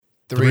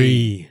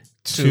3,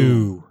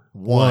 2,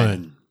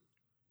 1.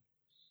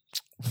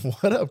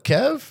 What up,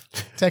 Kev?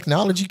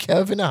 Technology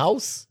Kev in the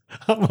house.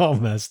 I'm all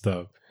messed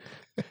up.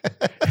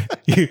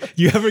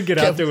 You ever get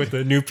out there with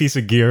a new piece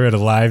of gear at a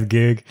live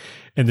gig,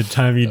 and the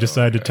time you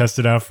decide to test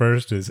it out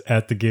first is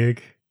at the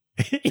gig?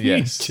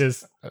 Yes.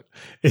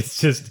 It's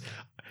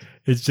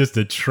just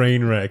a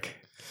train wreck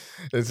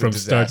from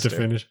start to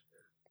finish.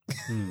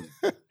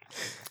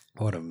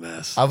 What a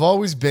mess. I've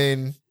always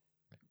been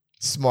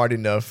smart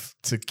enough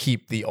to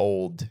keep the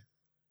old,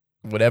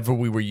 whatever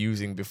we were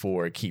using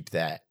before, keep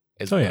that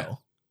as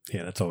well.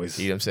 Yeah, that's always,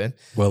 you know what I'm saying?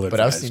 Well, but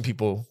I've seen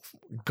people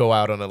go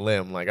out on a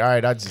limb like, all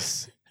right,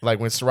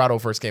 like when Serato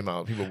first came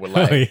out, people were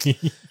like,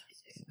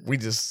 we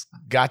just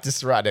got this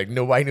Serato. Like,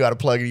 nobody knew how to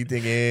plug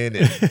anything in,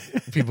 and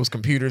people's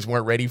computers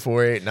weren't ready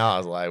for it. And I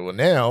was like, well,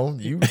 now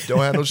you don't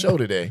have no show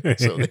today.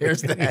 So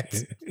there's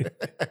that.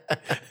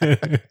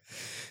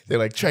 They're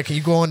like, Trey, can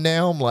you go on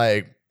now? I'm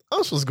like,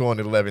 I'm supposed to go on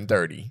at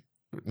 11:30.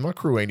 My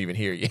crew ain't even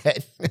here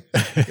yet. You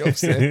know what I'm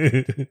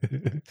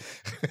saying?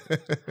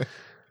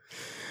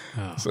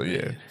 So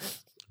yeah,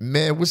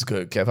 man, what's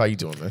good, Kev? How you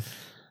doing, man?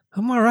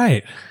 I'm all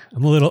right.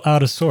 I'm a little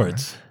out of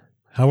sorts.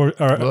 How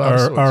are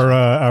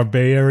our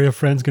Bay Area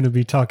friends going to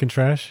be talking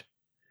trash?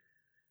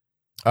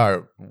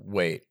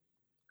 Wait.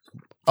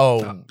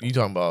 Oh, you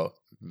talking about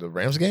the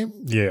Rams game?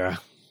 Yeah.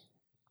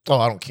 Oh,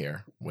 I don't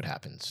care what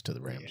happens to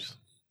the Rams.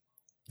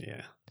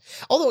 Yeah.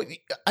 Although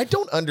I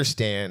don't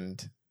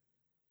understand,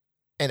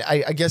 and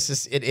I guess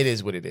it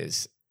is what it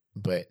is,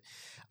 but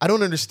I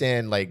don't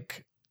understand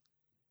like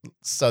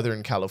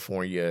Southern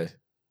California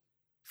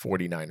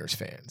 49ers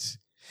fans.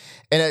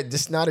 And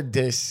it's not a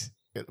diss,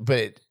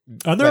 but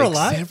are there a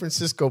lot? San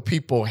Francisco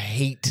people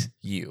hate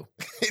you.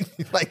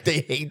 Like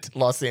they hate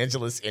Los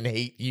Angeles and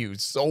hate you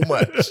so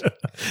much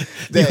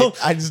that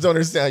I just don't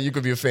understand how you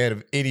could be a fan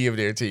of any of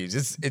their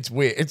teams. It's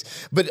weird.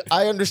 But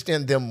I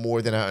understand them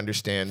more than I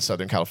understand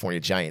Southern California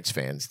Giants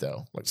fans,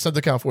 though. Like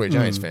Southern California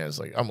Giants fans,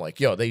 like I'm like,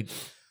 yo, they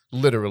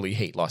literally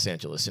hate Los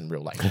Angeles in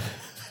real life.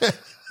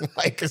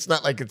 Like it's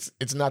not like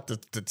it's not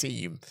the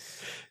team.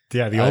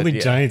 Yeah, the only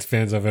Giants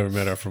fans I've ever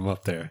met are from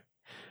up there.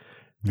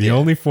 The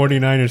only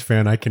 49ers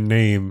fan I can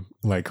name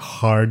like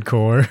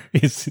hardcore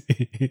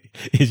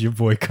is your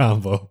boy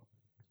Combo.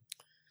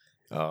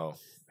 Oh.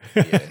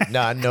 Yeah.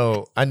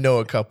 No, I know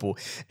a couple.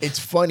 It's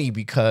funny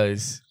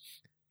because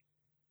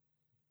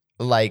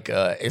like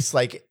it's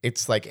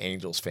like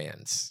Angels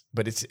fans,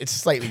 but it's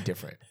slightly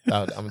different.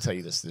 I'm gonna tell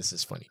you this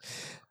is funny.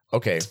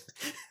 Okay.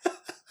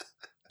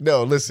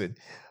 No, listen.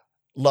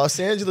 Los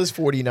Angeles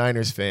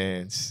 49ers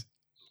fans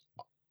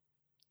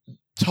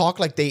talk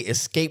like they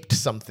escaped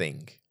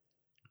something.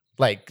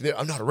 Like,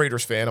 I'm not a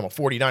Raiders fan, I'm a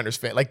 49ers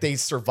fan. Like, they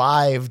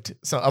survived.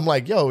 So I'm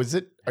like, yo,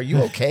 are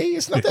you okay?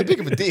 It's not that big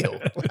of a deal.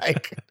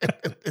 Like,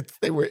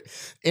 they were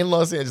in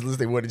Los Angeles,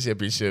 they won a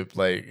championship.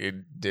 Like,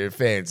 they're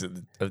fans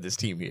of this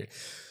team here.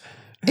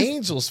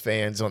 Angels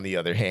fans, on the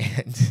other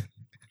hand.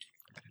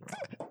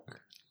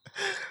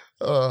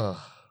 Well,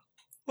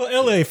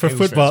 LA, for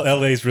football,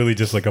 LA is really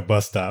just like a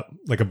bus stop,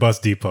 like a bus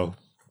depot.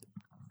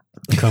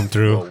 Come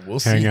through, we'll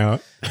hang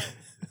out.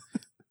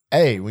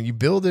 Hey, when you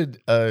build a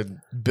 $1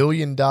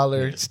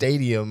 billion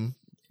stadium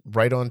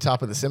right on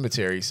top of the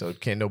cemetery, so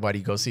can't nobody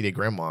go see their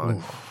grandma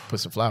and put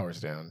some flowers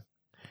down.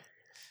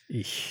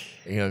 Eesh.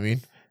 You know what I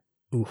mean?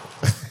 Ooh.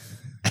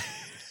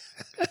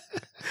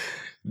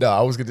 No,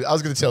 I was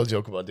gonna tell a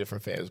joke about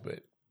different fans,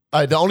 but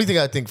the only thing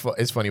I think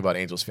is funny about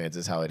Angels fans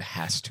is how it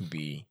has to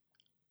be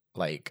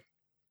like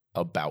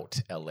about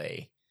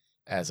LA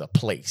as a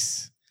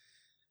place.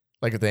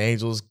 Like if the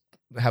Angels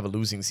have a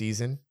losing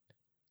season,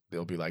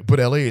 they'll be like, but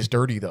LA is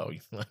dirty though.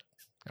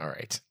 All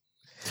right.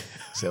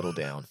 Settle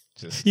down.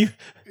 Just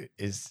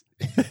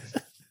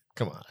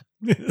come on.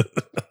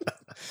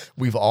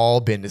 We've all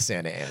been to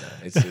Santa Ana.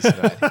 It's just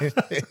not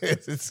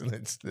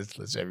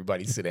let's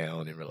everybody sit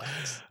down and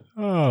relax.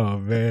 Oh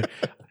man.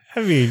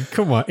 I mean,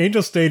 come on.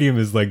 Angel Stadium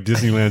is like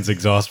Disneyland's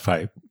exhaust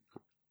pipe.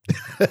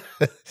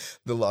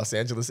 The Los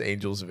Angeles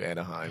Angels of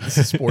Anaheim. This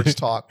is Sports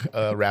Talk,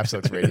 Rap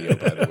Sucks Radio,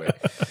 by the way.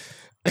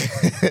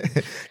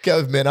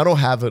 Kev, man, I don't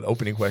have an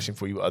opening question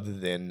for you other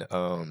than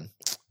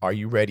are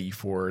you ready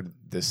for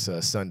this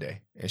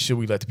Sunday? And should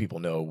we let the people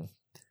know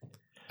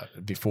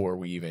before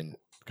we even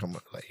come?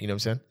 Like, you know what I'm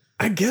saying?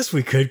 I guess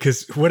we could,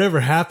 because whatever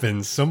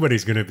happens,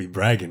 somebody's going to be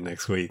bragging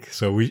next week.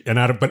 So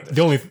but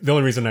the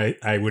only reason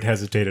I would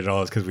hesitate at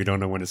all is because we don't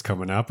know when it's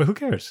coming out. But who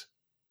cares?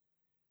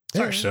 It's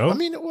our show. I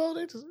mean, well,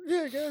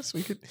 I guess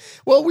we could.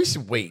 Well, we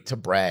should wait to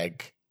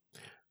brag.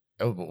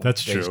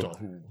 That's true.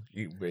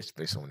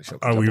 Based on the show.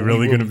 Are we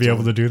really going to be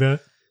able to do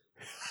that?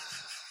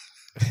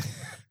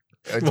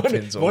 It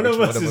depends on one of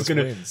us is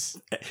going to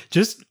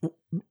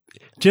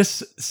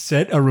just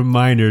set a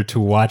reminder to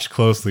watch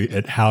closely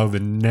at how the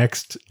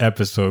next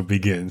episode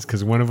begins,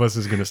 because one of us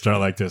is going to start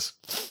like this.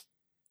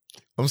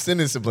 I'm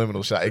sending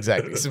subliminal shots.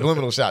 Exactly,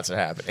 subliminal shots are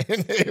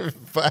happening.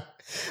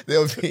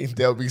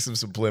 There'll be some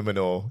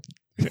subliminal.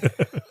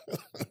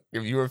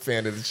 If you're a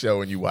fan of the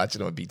show and you watch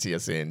it on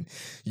BTSN,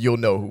 you'll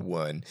know who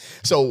won.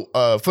 So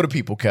for the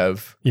people,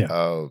 Kev,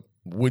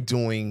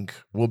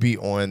 we'll be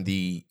on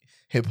the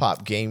hip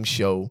hop game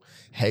show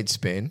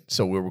Headspin.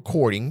 So we're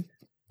recording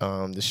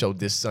the show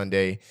this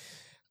Sunday.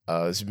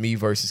 It's me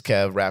versus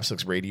Kev, Rap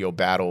Sucks Radio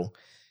battle,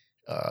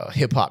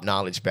 hip hop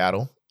knowledge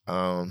battle.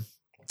 I'm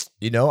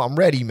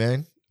ready,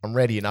 man. I'm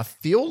ready. And I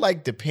feel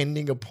like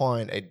depending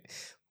upon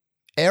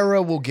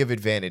Era will give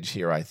advantage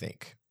here, I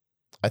think.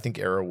 I think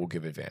Era will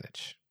give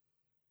advantage.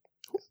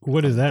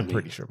 What does that mean? I'm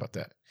pretty sure about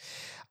that.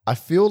 I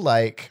feel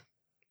like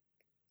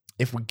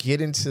if we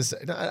get into,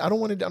 I don't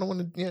want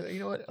to, you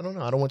know what? I don't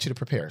know. I don't want you to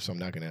prepare. So I'm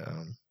not going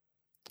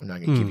to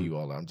give you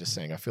all that. I'm just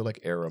saying, I feel like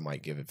Era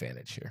might give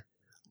advantage here.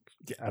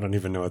 Yeah, I don't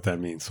even know what that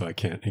means. So it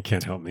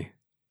can't help me.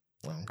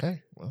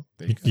 Okay. Well,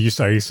 there you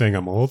go. Are you saying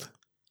I'm old?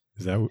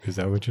 Is that what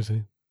you're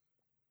saying?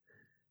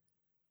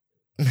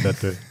 Is that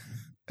the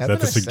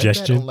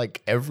suggestion? Said that on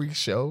like every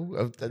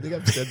show. I think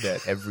I've said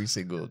that every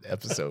single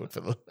episode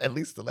for at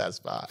least the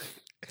last 5.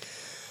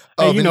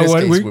 Hey, you know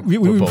what?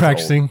 We've been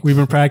practicing. Old. We've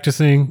been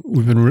practicing.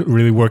 We've been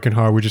really working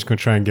hard. We're just going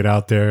to try and get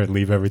out there and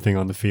leave everything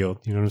on the field.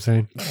 You know what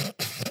I'm saying?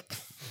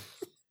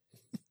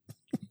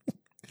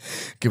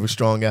 Give a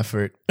strong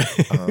effort.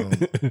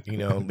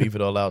 Leave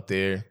it all out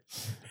there.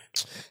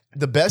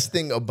 The best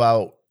thing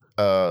about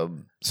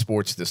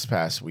sports this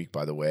past week,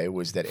 by the way,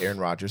 was that Aaron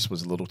Rodgers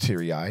was a little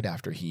teary-eyed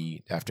after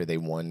they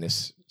won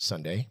this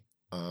Sunday.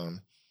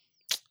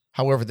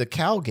 However, the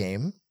Cal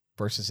game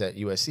versus at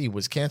USC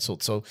was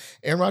canceled. So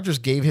Aaron Rodgers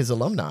gave his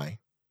alumni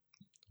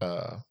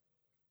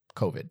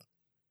COVID.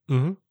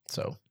 Mm-hmm.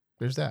 So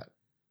there's that.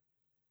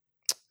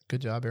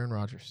 Good job, Aaron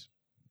Rodgers.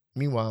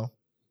 Meanwhile,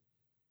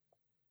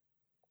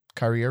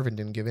 Kyrie Irving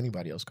didn't give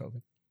anybody else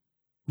COVID.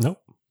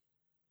 Nope.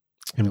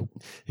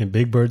 And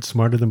Big Bird's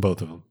smarter than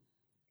both of them.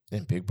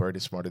 And Big Bird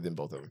is smarter than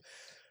both of them.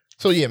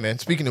 So yeah, man.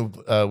 Speaking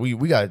of,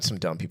 we got some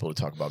dumb people to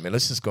talk about, man.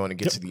 Let's just go on and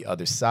get to the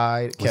other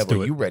side. Kev,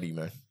 are you ready,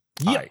 man?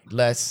 Yeah. All right,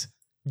 let's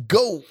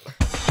go.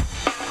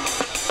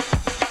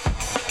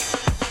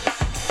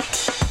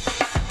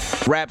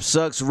 Rap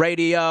Sucks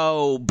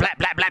Radio. Blah,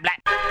 blah, blah, blah.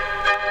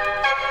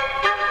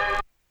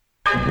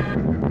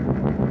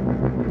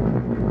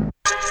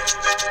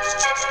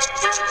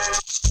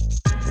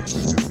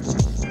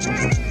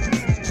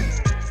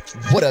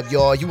 What up,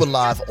 y'all? You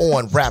alive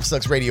on Rap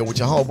Sucks Radio with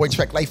your homeboy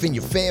Track Life and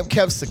your fam,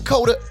 Kev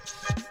Sakota.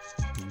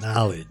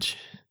 Knowledge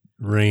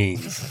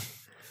reigns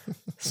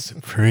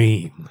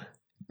supreme.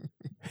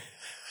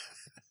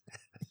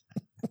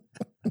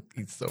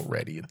 He's so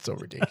ready. It's so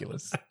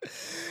ridiculous.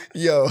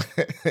 Yo,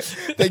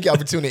 thank y'all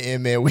for tuning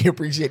in, man. We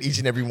appreciate each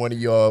and every one of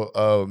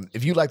y'all.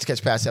 If you'd like to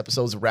catch past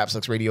episodes of Rap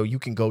Sucks Radio, you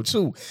can go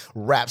to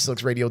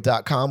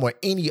rapsucksradio.com or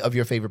any of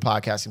your favorite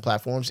podcasting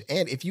platforms.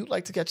 And if you'd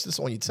like to catch this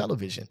on your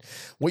television,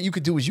 what you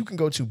could do is you can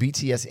go to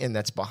BTSN,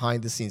 that's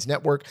Behind the Scenes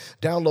Network,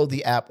 download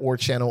the app or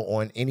channel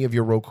on any of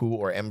your Roku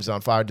or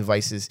Amazon Fire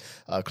devices,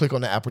 click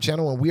on the app or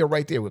channel, and we are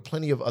right there with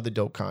plenty of other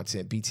dope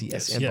content.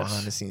 BTSN, yes.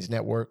 Behind the Scenes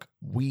Network,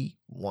 we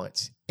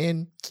want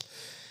in.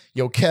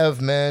 Yo, Kev,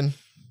 man.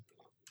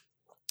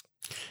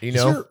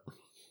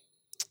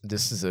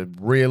 This is a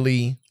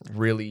really,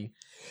 really,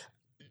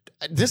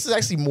 this is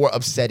actually more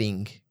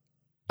upsetting.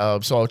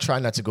 So I'll try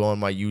not to go on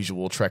my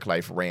usual Trek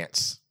Life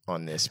rants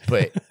on this,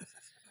 but,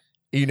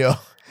 but yeah,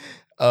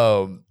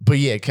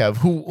 Kev,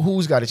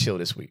 who's got to chill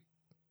this week?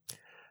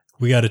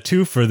 We got a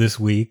 2 for this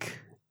week.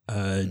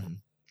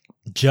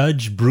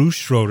 Judge Bruce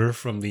Schroeder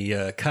from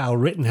the Kyle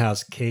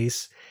Rittenhouse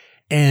case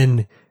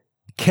and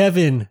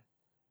Kevin,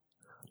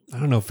 I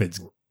don't know if it's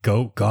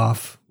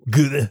Goff,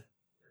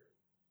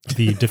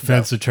 the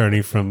defense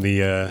attorney from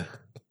the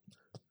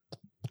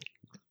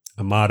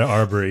Ahmaud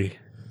Arbery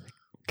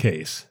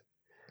case.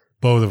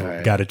 Both of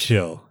them got to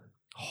chill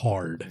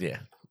hard. Yeah,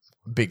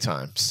 big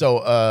time.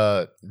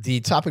 So the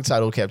topic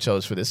title Kev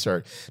chose for this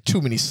are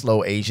Too Many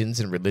Slow Asians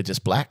and Religious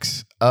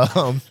Blacks.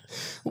 Good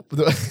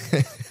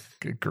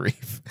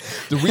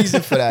grief. The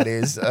reason for that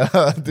is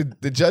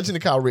the judge in the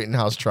Kyle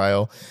Rittenhouse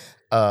trial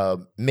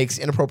makes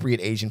inappropriate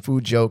Asian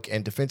food joke,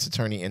 and defense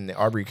attorney in the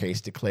Arbery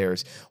case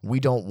declares, "We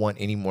don't want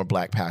any more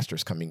black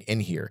pastors coming in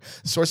here."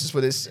 Sources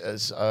for this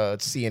is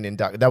CNN.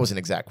 That was an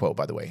exact quote,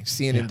 by the way.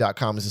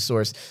 CNN.com is the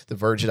source,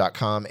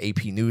 TheVerge.com,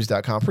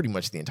 APnews.com, pretty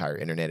much the entire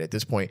internet at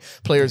this point.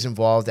 Players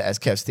involved, as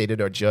Kev stated,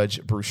 are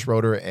Judge Bruce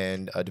Schroeder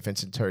and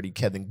defense attorney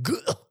Kevin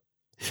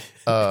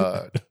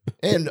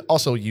and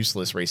also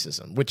useless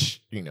racism,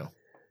 which,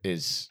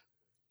 is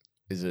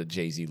a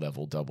Jay-Z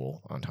level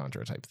double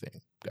entendre type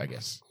thing, I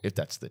guess. If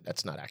that's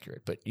not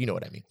accurate, but you know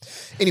what I mean.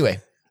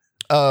 Anyway,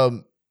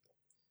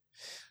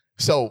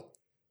 so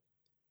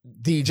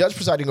the judge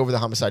presiding over the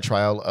homicide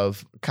trial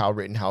of Kyle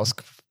Rittenhouse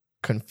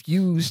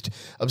confused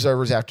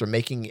observers after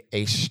making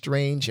a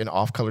strange and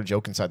off-color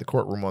joke inside the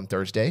courtroom on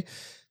Thursday.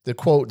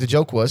 The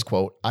joke was,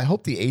 quote, "I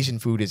hope the Asian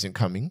food isn't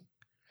coming.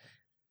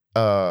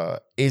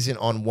 Isn't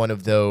on one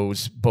of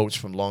those boats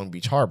from Long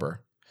Beach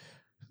Harbor."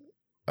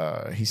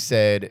 He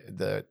said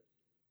that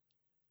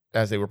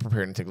as they were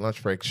preparing to take a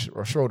lunch break,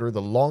 Schroeder,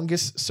 the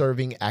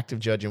longest-serving active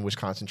judge in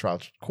Wisconsin trial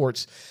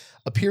courts,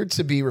 appeared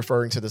to be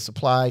referring to the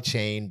supply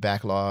chain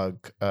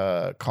backlog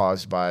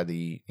caused by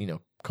the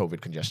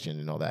COVID congestion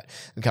and all that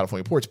in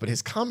California ports. But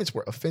his comments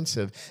were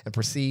offensive and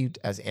perceived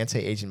as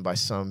anti-Asian by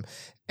some,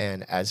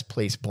 and as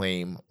placed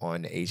blame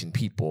on Asian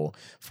people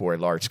for a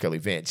large-scale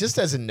event. Just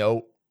as a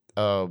note,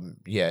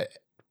 okay,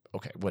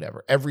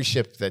 whatever. Every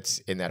ship that's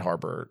in that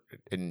harbor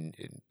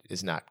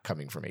is not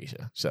coming from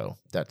Asia, so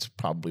that's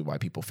probably why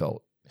people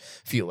feel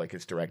like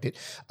it's directed.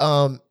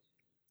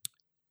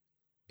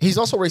 He's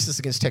also racist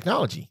against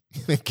technology.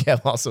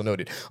 Kev also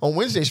noted. On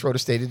Wednesday, Schroeder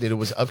stated that it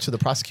was up to the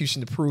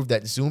prosecution to prove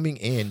that zooming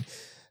in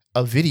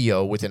a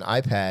video with an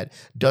iPad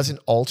doesn't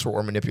alter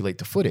or manipulate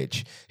the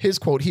footage. His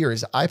quote here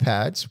is,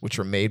 iPads, which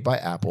are made by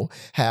Apple,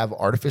 have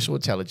artificial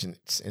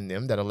intelligence in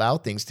them that allow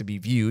things to be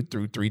viewed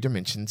through 3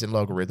 dimensions and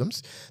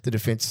logarithms. The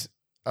defense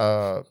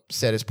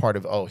said as part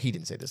of, he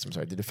didn't say this, I'm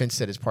sorry. The defense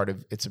said as part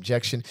of its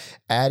objection,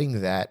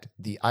 adding that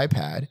the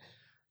iPad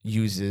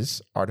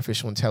uses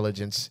artificial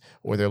intelligence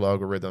or their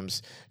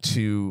logarithms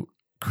to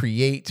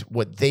create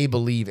what they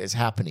believe is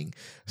happening.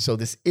 So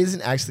this isn't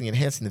actually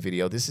enhancing the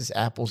video. This is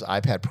Apple's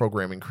iPad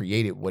programming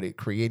creating what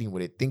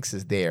it thinks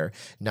is there,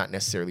 not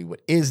necessarily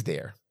what is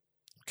there.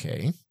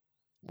 Okay,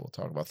 we'll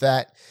talk about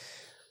that.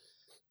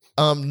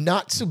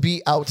 Not to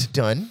be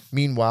outdone,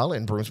 meanwhile,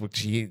 in Brunswick,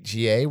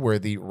 GA, where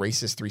the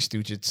racist Three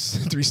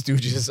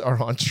Stooges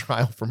are on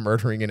trial for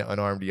murdering an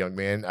unarmed young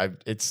man.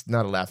 It's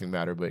not a laughing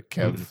matter, but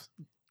Kev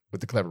with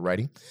the clever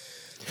writing.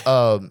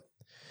 An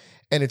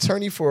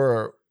attorney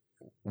for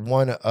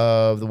one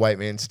of the white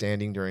men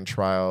standing during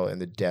trial in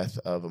the death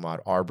of Ahmaud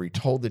Arbery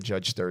told the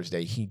judge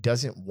Thursday he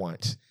doesn't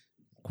want,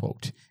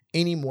 quote,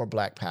 any more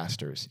black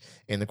pastors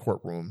in the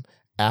courtroom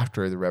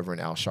after the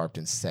Reverend Al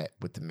Sharpton sat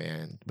with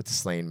the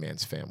slain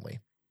man's family.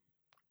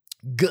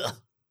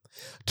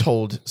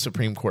 Told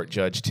Supreme Court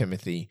Judge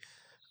Timothy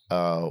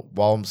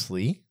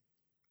Walmsley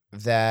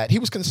that he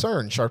was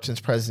concerned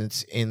Sharpton's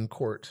presence in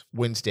court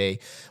Wednesday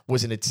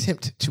was an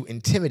attempt to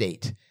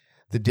intimidate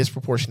the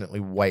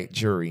disproportionately white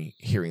jury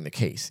hearing the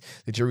case.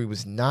 The jury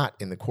was not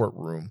in the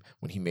courtroom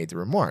when he made the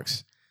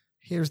remarks.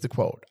 Here's the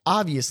quote.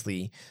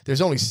 Obviously,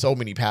 there's only so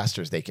many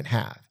pastors they can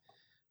have,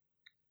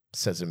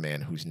 says a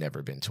man who's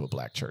never been to a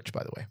black church,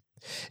 by the way.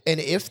 And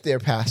if their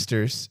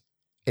pastors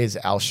is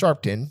Al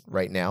Sharpton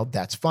right now,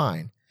 that's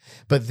fine.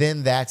 But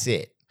then that's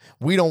it.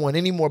 We don't want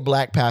any more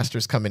black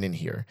pastors coming in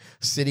here,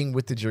 sitting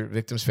with the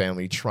victim's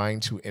family, trying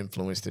to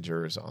influence the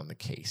jurors on the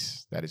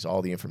case. That is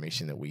all the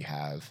information that we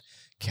have.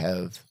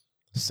 Kev,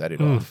 set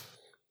it off.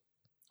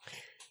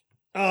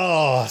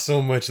 Oh,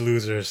 so much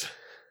losers.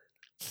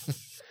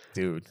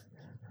 Dude.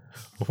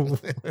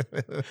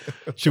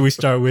 Should we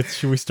start with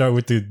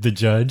the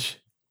judge?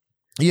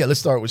 Yeah, let's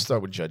start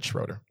with Judge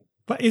Schroeder.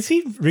 But is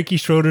he Ricky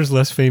Schroeder's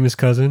less famous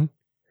cousin?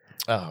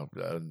 I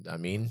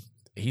mean,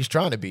 he's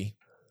trying to be.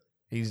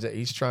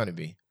 He's trying to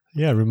be.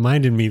 Yeah, it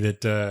reminded me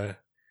that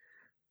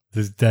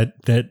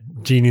that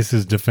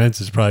genius's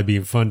defense is probably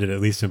being funded at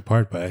least in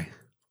part by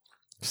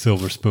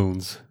Silver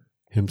Spoons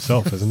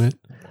himself, isn't it?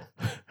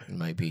 It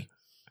might be.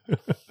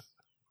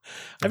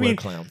 I mean,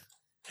 clown.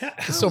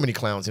 There's so many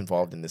clowns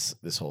involved in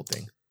this whole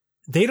thing.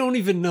 They don't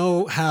even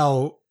know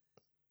how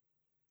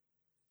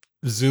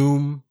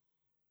Zoom,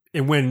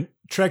 and when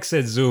Trek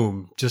said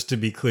Zoom, just to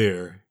be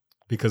clear,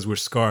 because we're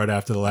scarred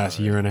after the last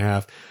year and a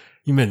half,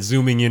 you meant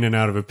zooming in and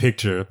out of a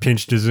picture, a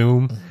pinch to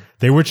zoom. Mm-hmm.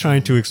 They were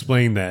trying to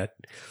explain that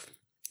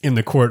in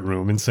the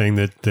courtroom and saying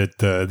that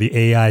the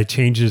AI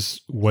changes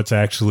what's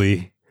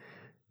actually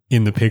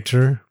in the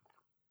picture.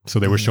 So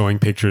they were showing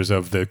pictures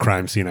of the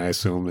crime scene, I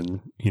assume,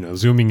 and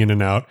zooming in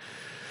and out.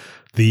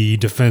 The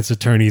defense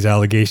attorney's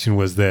allegation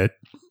was that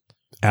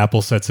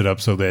Apple sets it up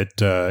so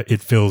that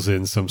it fills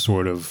in some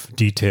sort of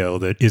detail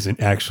that isn't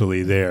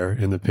actually there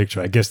in the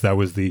picture. I guess that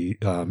was the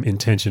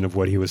intention of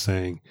what he was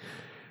saying.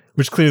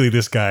 Which clearly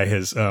this guy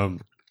has,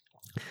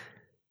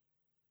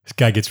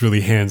 gets really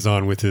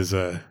hands-on with his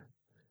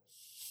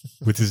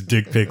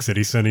dick pics that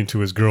he's sending to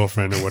his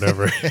girlfriend or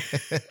whatever.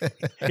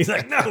 He's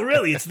like, no,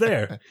 really, it's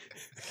there.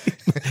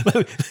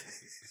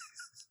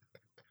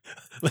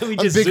 let me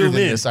just zoom in.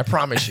 This, I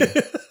promise you.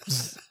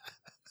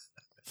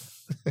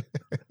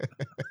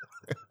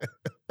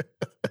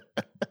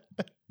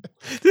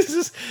 This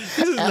is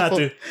not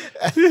the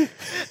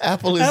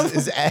Apple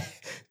is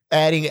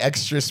adding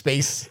extra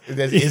space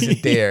that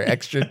isn't there,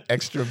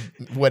 extra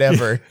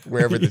whatever,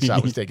 wherever the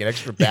shot was taken,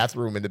 extra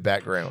bathroom in the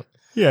background.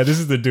 Yeah, this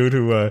is the dude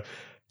who,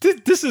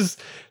 this is,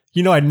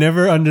 I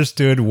never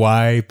understood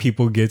why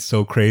people get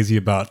so crazy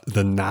about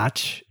the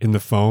notch in the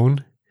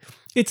phone.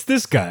 It's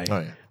this guy.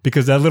 Oh, yeah.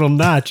 Because that little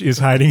notch is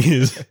hiding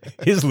his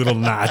little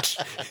notch.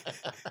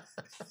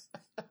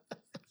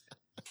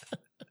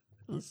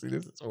 See,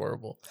 this is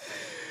horrible.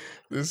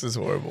 This is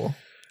horrible.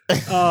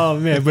 Oh,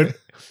 man, but...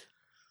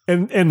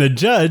 And the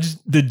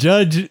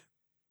judge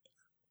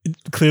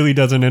clearly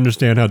doesn't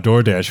understand how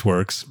DoorDash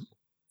works,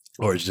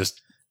 or is just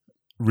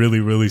really,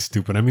 really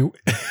stupid. I mean,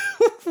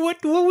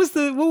 what was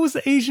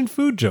the Asian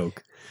food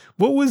joke?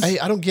 What was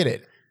I don't get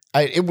it.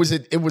 It was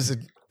a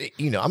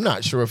I'm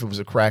not sure if it was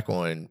a crack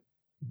on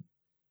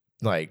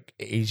like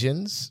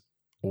Asians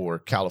or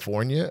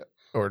California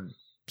or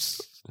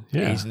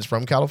Asians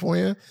from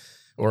California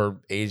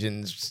or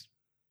Asians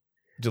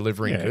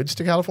delivering Yeah. goods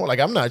to California. Like,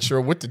 I'm not sure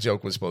what the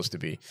joke was supposed to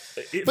be.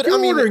 If But, you're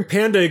I mean- ordering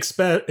Panda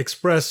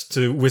Express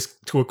to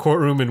a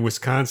courtroom in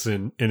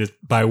Wisconsin and it's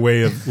by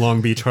way of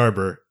Long Beach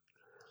Harbor,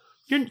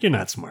 you're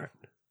not smart.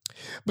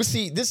 But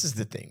see, this is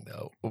the thing,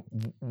 though.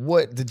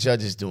 What the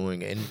judge is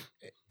doing,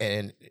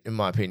 and in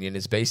my opinion,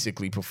 is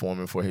basically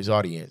performing for his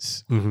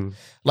audience. Mm-hmm.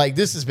 Like,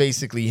 this is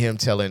basically him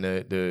telling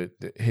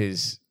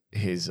his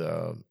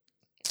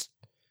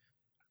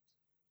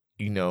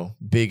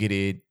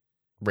bigoted,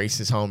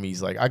 racist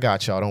homies, like, I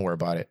got y'all, don't worry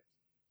about it.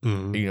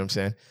 Mm-hmm. You know what I'm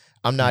saying?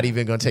 I'm not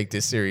even gonna take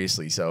this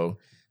seriously. So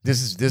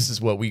this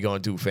is what we gonna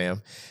do,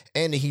 fam.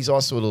 And he's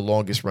also the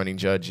longest running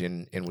judge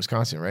in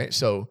Wisconsin, right?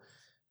 So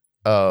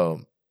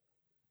I'm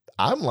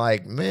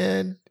like,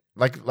 man,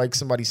 like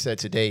somebody said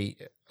today,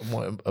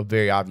 a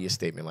very obvious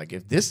statement. Like,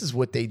 if this is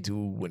what they do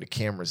when the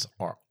cameras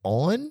are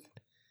on,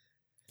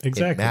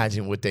 Exactly.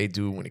 imagine what they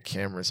do when the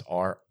cameras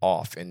are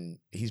off. And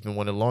he's been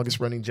one of the longest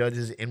running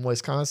judges in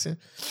Wisconsin.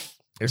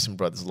 There's some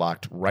brothers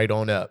locked right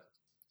on up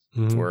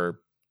Mhm.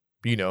 for,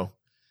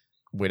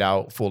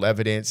 without full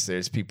evidence.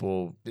 There's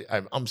people,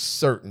 I'm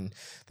certain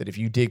that if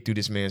you dig through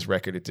this man's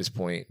record at this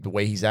point, the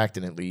way he's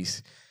acting at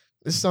least,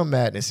 there's some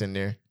madness in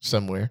there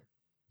somewhere.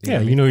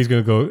 Yeah, he's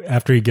going to go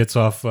after he gets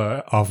off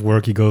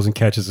work. He goes and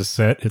catches a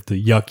set at the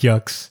Yuck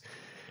Yucks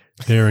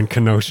there in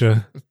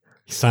Kenosha.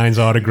 He signs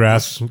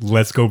autographs.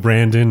 Let's go,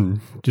 Brandon.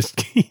 Just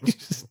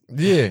keeps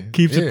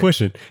it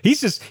pushing. He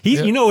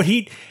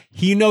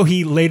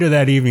later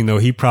that evening though,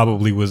 he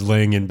probably was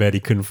laying in bed. He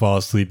couldn't fall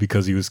asleep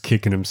because he was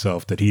kicking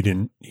himself that he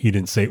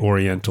didn't say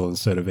Oriental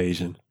instead of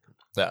Asian.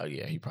 Oh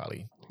yeah, he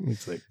probably.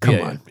 He's like, come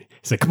on.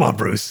 He's like, come on,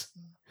 Bruce.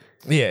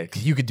 Yeah,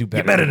 you could do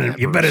better.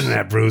 You're better than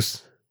that,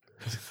 Bruce.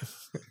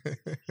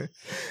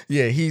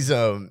 Yeah, he's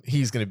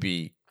gonna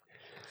be.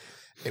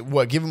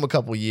 Give him a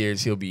couple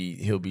years, he'll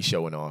be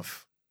showing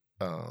off,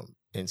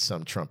 in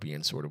some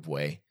Trumpian sort of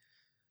way,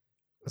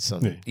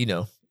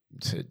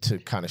 to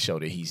kind of show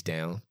that he's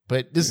down.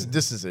 But this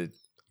is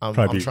I'm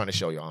trying to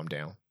show you I'm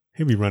down.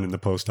 He'll be running the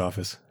post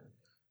office.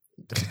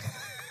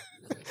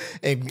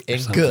 and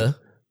good.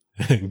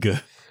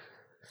 Good.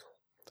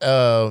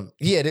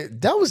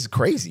 That was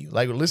crazy.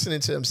 Like, listening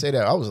to him say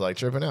that, I was like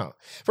tripping out.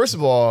 First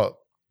of all,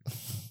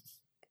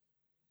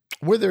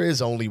 where there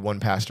is only one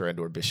pastor and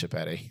or bishop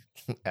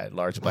at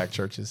large black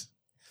churches,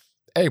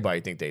 everybody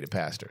think they the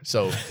pastor.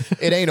 So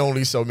it ain't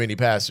only so many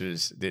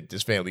pastors that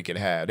this family can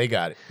have. They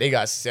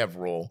got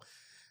several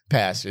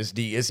pastors.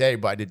 It's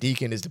everybody. The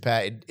deacon is the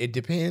pastor. It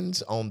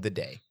depends on the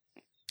day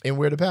and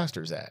where the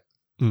pastor's at.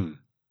 Mm.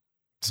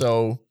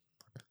 So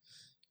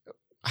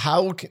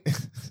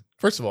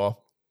first of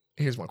all,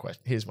 here's my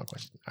question.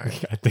 All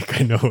right. I think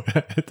I know.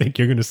 I think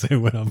you're going to say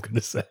what I'm going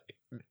to say.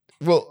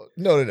 Well,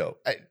 no.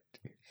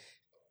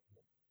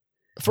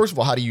 First of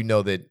all, how do you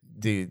know that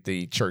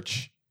the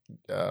church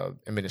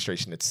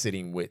administration that's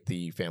sitting with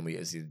the family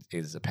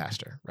is a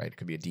pastor, right? It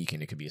could be a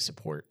deacon. It could be a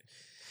support.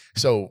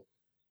 So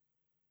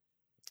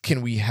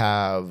can we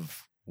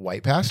have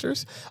white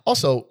pastors?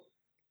 Also,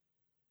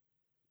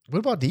 what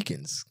about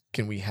deacons?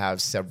 Can we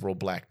have several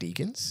black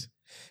deacons?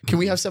 Can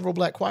we have several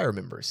black choir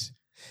members?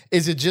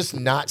 Is it just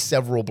not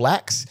several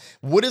blacks?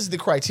 What is the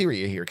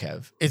criteria here,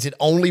 Kev? Is it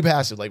only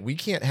pastors? Like, we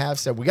can't have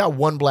several. We got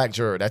one black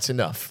juror. That's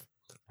enough.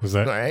 Was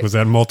that right. Was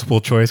that multiple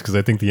choice? Because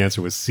I think the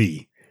answer was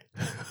C.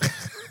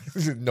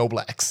 No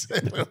blacks.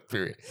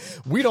 Period.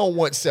 We don't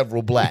want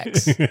several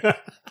blacks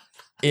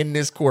in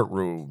this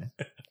courtroom.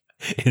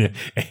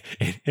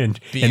 and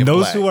Being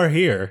those black. who are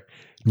here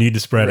need to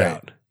spread Right.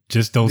 out.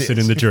 Just don't sit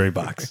in the jury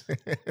box.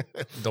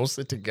 Don't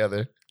sit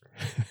together.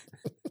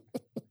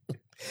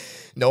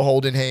 No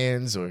holding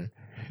hands or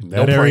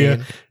no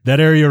praying. That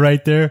area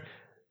right there,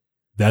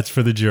 that's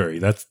for the jury.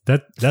 That's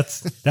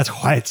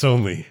whites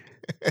only.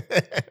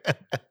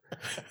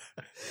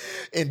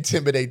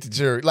 Intimidate the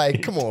jury.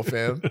 Like, come on,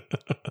 fam.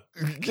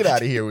 Get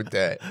out of here with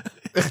that.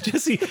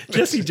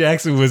 Jesse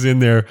Jackson was in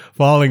there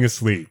falling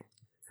asleep.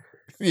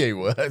 Yeah, he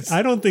was.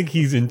 I don't think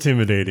he's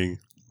intimidating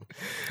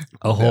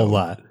a whole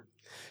lot.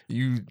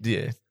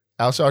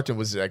 Al Sharpton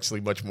was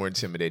actually much more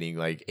intimidating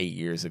like 8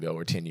 years ago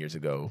or 10 years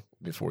ago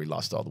before he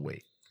lost all the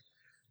weight.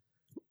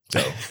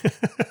 So,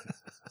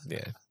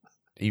 yeah,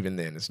 even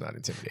then it's not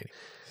intimidating.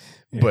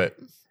 Yeah. But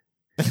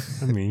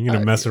I mean, you're going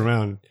to mess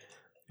around.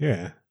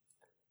 Yeah.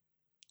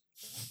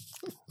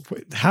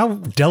 How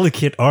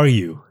delicate are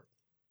you?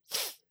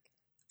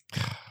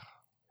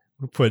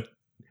 Put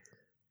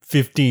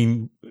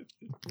 15,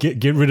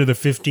 get rid of the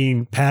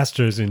 15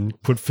 pastors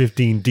and put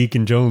 15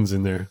 Deacon Jones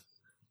in there.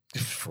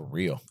 For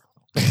real.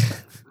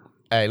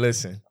 Hey,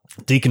 listen.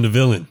 Deacon the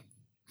villain.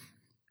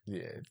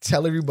 Yeah.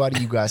 Tell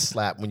everybody you got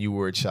slapped when you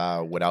were a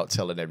child without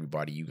telling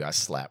everybody you got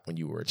slapped when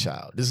you were a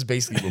child. This is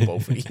basically what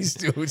both of these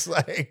do. It's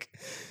like,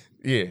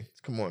 yeah,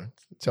 come on.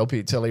 Tell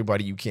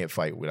everybody you can't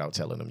fight without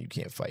telling them you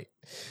can't fight.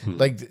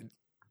 But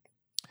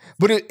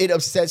it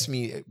upsets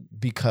me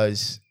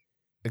because,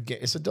 again,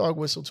 it's a dog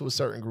whistle to a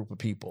certain group of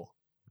people.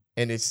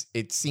 And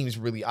it seems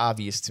really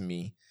obvious to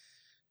me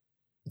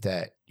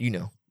that,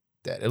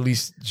 that at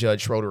least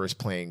Judge Schroeder is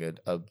playing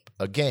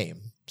a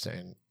game,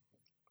 saying,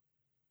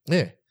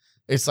 Yeah.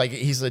 It's like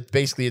he's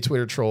basically a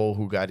Twitter troll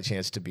who got a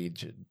chance to be,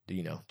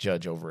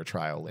 judge over a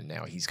trial, and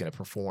now he's going to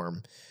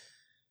perform,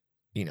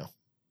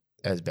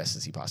 as best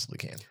as he possibly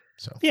can.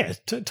 So yeah,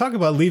 talk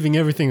about leaving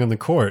everything on the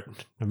court.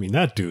 I mean,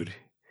 that dude,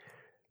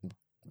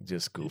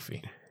 just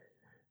goofy.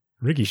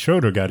 Ricky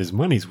Schroeder got his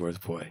money's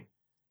worth, boy.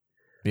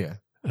 Yeah,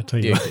 I'll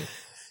tell you.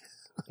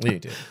 Yeah, he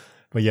did.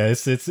 But yeah,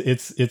 it's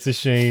a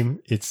shame.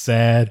 It's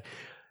sad.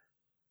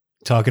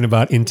 Talking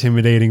about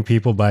intimidating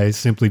people by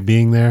simply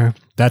being there.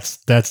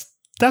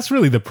 That's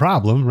really the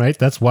problem, right?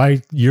 That's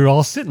why you're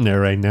all sitting there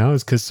right now,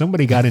 is because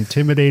somebody got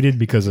intimidated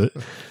because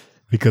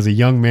a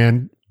young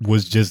man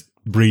was just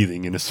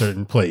breathing in a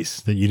certain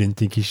place that you didn't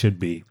think he should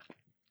be.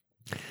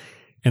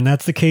 And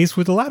that's the case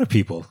with a lot of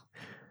people.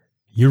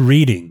 You're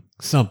reading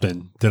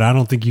something that I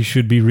don't think you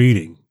should be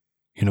reading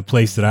in a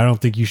place that I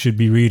don't think you should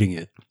be reading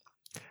it.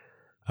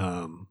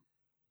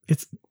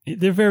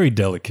 They're very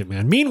delicate,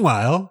 man.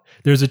 Meanwhile,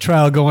 there's a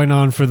trial going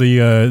on for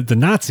the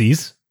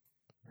Nazis.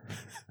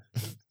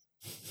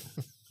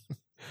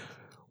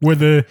 Where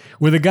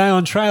the guy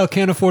on trial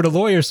can't afford a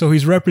lawyer, so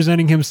he's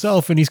representing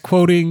himself and he's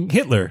quoting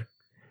Hitler,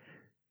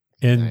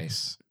 and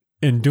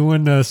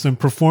doing some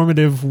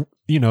performative,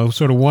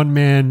 sort of one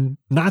man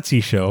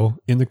Nazi show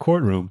in the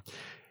courtroom,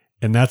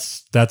 and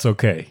that's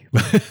okay,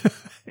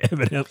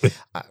 evidently.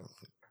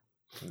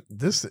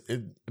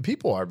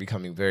 People are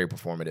becoming very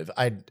performative.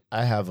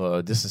 I have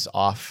this is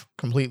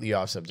completely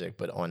off subject,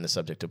 but on the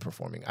subject of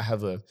performing, I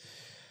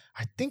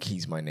think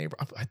he's my neighbor.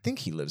 I think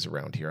he lives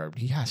around here.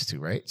 He has to,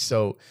 right?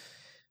 So.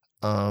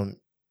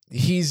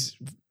 He's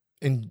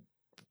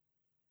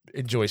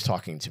enjoys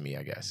talking to me,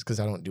 I guess, because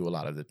I don't do a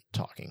lot of the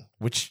talking,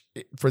 which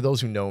for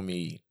those who know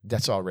me,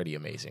 that's already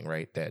amazing,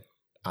 right? That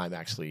I'm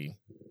actually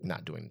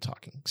not doing the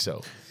talking.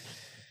 So,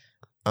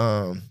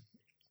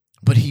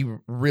 but he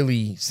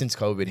really, since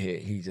COVID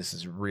hit, he just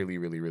is really,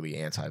 really, really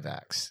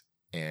anti-vax.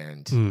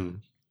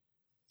 And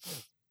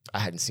I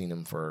hadn't seen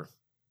him for,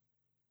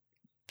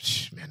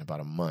 about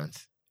a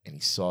month. And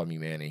he saw me,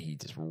 man, and he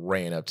just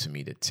ran up to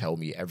me to tell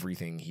me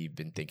everything he'd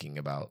been thinking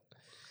about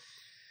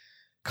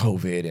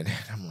COVID. And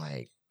I'm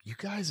like, you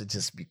guys are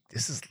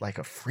this is like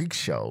a freak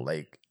show.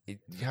 Like,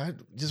 y'all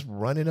just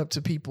running up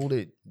to people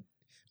that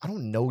I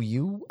don't know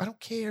you. I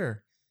don't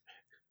care.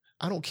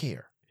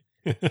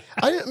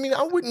 I mean,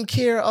 I wouldn't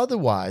care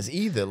otherwise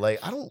either. Like,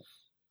 I don't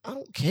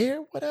care.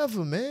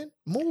 Whatever, man.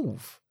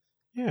 Move.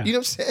 Yeah. You know what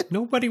I'm saying?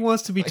 Nobody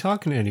wants to be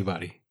talking to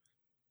anybody.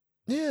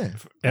 Yeah.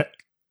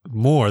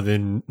 More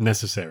than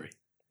necessary.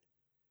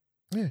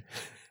 Yeah.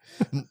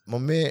 My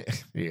man,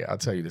 I'll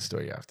tell you the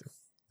story after.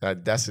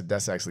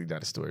 That's actually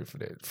not a story for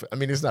that. I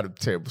mean, it's not a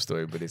terrible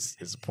story, but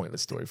it's a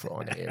pointless story for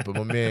on the air. But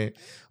my man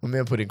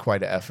put in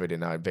quite an effort,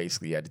 and I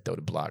basically had to throw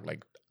the block.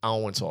 Like, I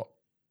don't want to talk.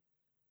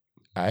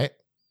 All right?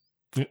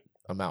 Yeah.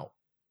 I'm out.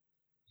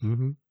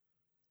 Mm-hmm.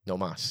 No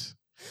mas.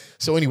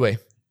 So anyway,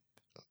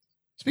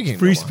 speaking of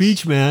free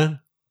speech, man.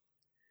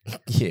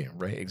 Yeah,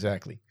 right,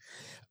 exactly.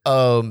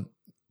 Topic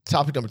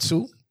number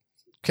 2.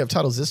 Kev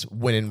titles this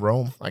 "When in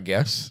Rome," I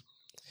guess.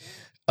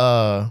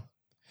 After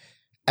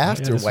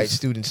white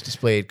students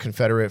displayed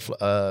Confederate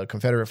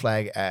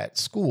flag at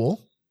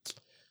school,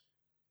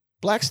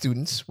 black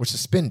students were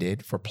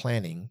suspended for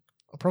planning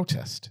a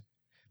protest.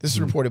 This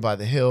is reported by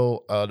The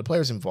Hill. The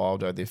players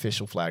involved are the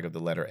official flag of the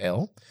letter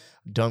L,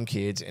 dumb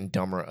kids, and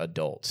dumber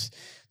adults.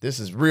 This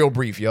is real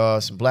brief, y'all.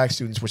 Some black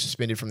students were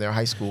suspended from their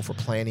high school for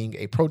planning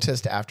a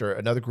protest after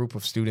another group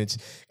of students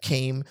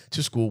came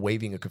to school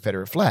waving a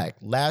Confederate flag.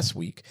 Last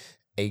week,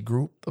 a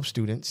group of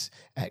students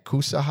at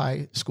Coosa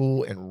High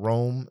School in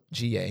Rome,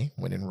 GA,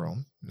 when in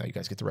Rome, now you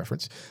guys get the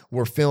reference,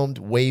 were filmed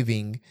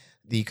waving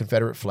the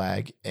Confederate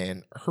flag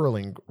and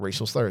hurling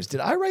racial slurs. Did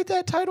I write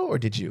that title or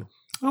did you?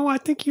 Oh, I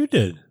think you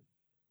did.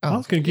 I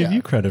was going to give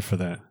you credit for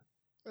that.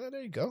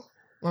 There you go.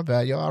 My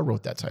bad, y'all. I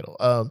wrote that title.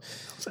 That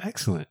was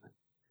excellent.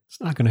 It's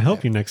not going to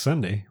help you next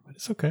Sunday, but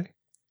it's okay.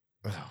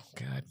 Oh,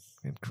 God.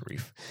 Good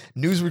grief.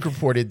 Newsweek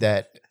reported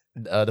that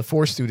the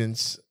 4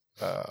 students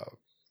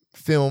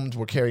filmed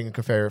were carrying a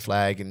Confederate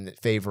flag in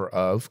favor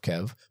of,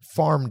 Kev,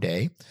 Farm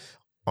Day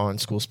on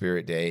School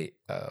Spirit Day,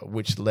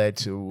 which led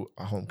to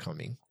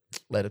homecoming.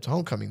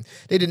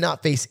 They did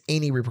not face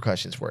any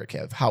repercussions for it,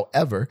 Kev.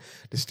 However,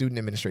 the student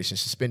administration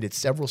suspended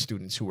several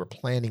students who were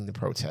planning the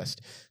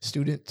protest.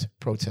 Student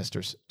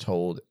protesters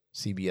told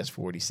CBS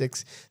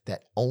 46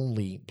 that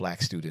only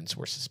black students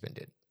were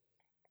suspended.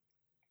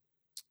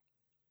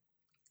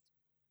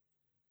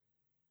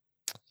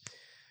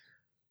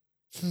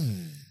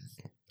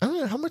 I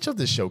don't know, how much of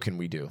this show can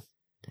we do?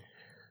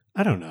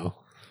 I don't know.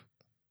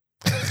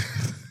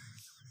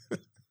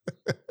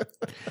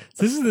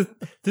 This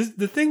is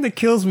the thing that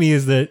kills me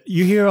is that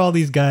you hear all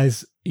these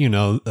guys,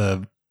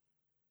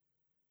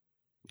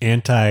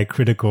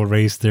 anti-critical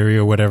race theory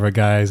or whatever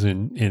guys,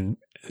 and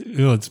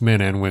it's men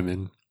and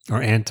women,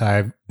 or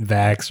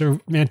anti-vax or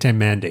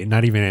anti-mandate,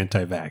 not even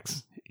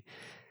anti-vax,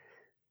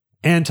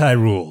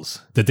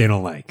 anti-rules that they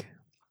don't like,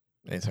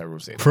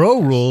 anti-rules,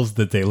 pro-rules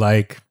that they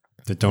like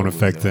that don't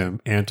affect them,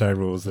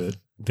 anti-rules that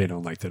they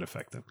don't like that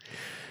affect them.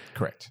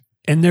 Correct.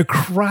 And they're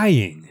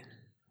crying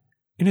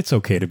And it's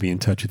okay to be in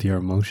touch with your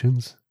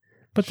emotions,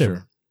 but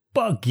they're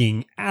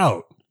bugging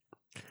out.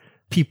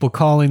 People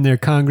calling their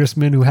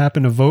congressmen who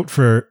happen to vote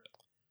for,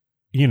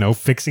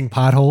 fixing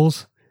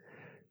potholes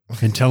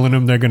and telling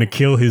them they're going to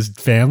kill his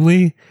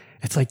family.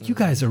 It's like, you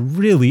guys are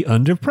really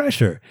under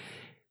pressure.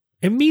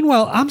 And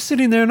meanwhile, I'm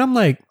sitting there and I'm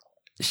like,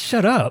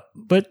 shut up.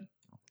 But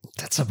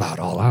that's about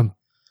all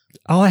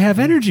I have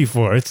energy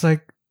for. It's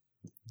like,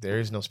 there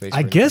is no space.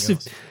 I guess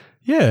if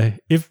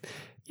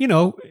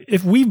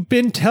we've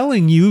been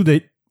telling you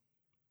that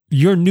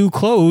your new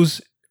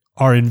clothes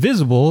are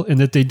invisible and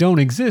that they don't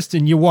exist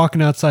and you're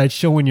walking outside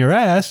showing your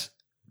ass,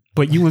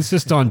 but you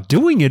insist on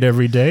doing it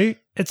every day,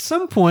 at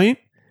some point,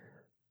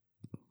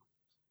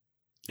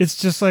 it's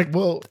just like,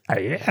 well,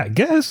 yeah, I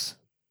guess.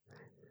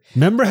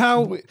 Remember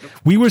how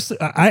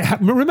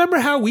remember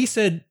how we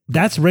said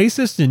that's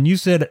racist and you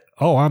said,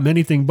 oh, I'm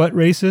anything but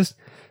racist?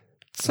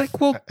 It's like,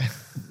 well,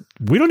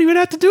 we don't even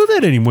have to do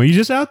that anymore. You're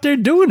just out there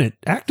doing it,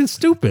 acting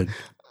stupid.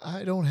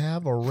 I don't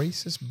have a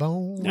racist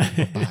bone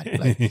in my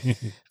body.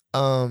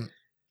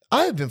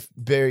 I have been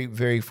very,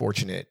 very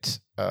fortunate,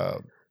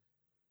 I'm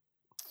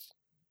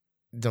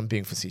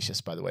being facetious,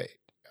 by the way,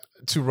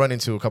 to run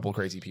into a couple of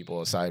crazy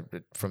people aside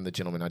from the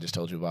gentleman I just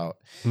told you about.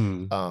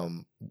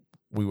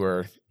 We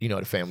were, at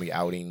a family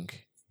outing,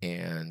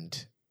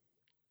 and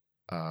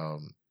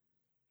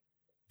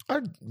I,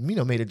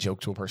 made a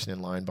joke to a person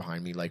in line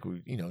behind me, like,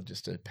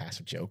 just a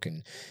passive joke.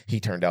 And he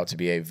turned out to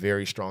be a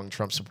very strong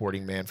Trump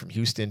supporting man from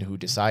Houston who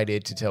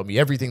decided to tell me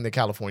everything that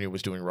California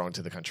was doing wrong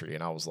to the country.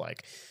 And I was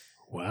like,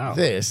 wow,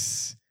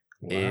 this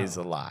is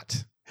a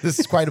lot. This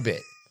is quite a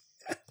bit.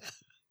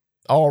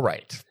 All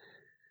right.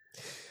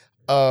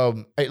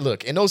 Hey,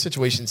 look, in those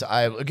situations,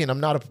 I'm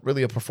not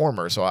really a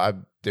performer.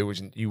 So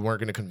you weren't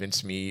going to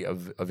convince me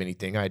of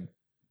anything. I,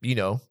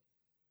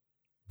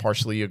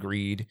 partially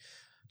agreed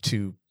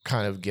to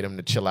kind of get him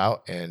to chill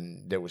out,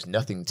 and there was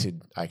nothing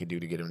I could do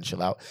to get him to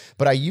chill out.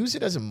 But I use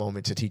it as a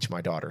moment to teach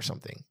my daughter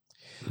something.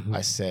 Mm-hmm. I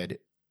said,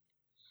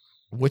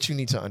 what you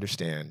need to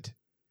understand,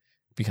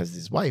 because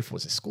his wife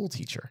was a school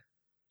teacher.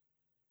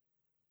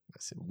 I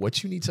said,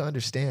 what you need to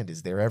understand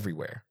is they're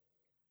everywhere.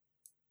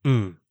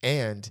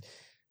 And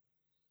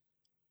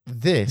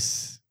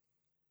this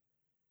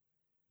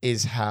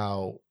is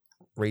how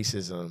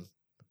racism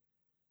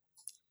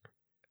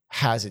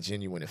has a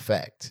genuine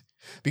effect.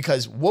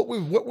 Because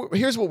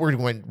here's what we're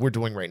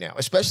doing right now,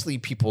 especially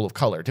people of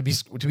color. To be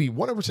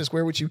 100%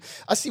 square with you,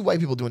 I see white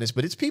people doing this,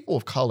 but it's people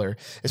of color,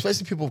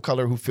 especially people of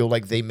color who feel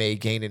like they may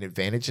gain an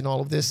advantage in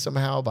all of this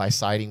somehow by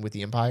siding with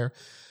the empire.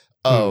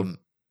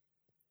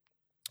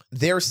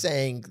 They're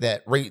saying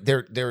that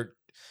they're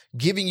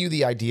giving you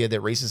the idea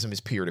that racism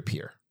is peer to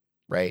peer,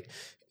 right?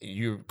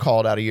 You're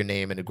called out of your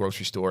name in a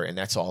grocery store, and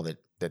that's all that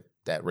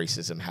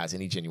racism has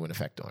any genuine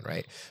effect on,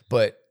 right?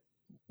 But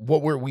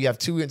we have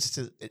two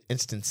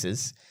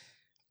instances,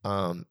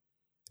 and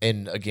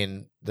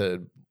again,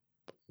 the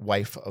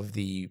wife of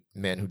the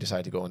man who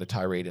decided to go on a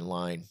tirade in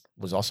line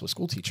was also a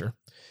school teacher.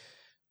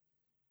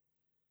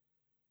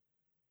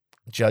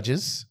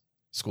 Judges,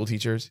 school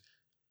teachers,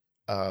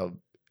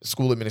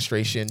 school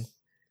administration,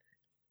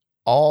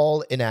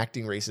 all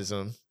enacting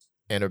racism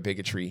and or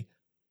bigotry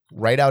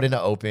right out in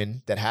the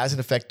open that has an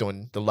effect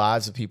on the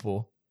lives of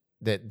people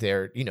that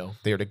they're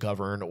to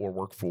govern or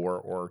work for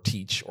or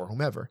teach or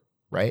whomever.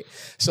 Right.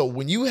 So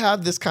when you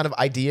have this kind of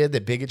idea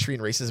that bigotry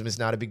and racism is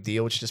not a big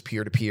deal, it's just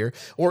peer to peer,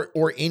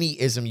 or any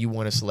ism you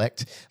want to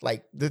select.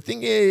 Like, the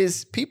thing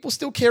is, people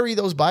still carry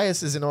those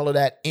biases and all of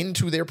that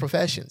into their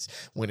professions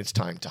when it's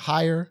time to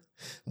hire,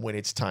 when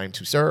it's time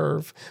to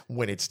serve,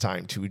 when it's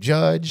time to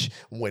judge,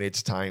 when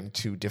it's time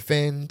to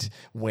defend,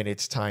 when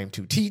it's time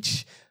to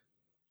teach.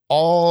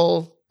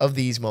 All of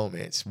these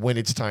moments, when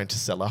it's time to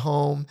sell a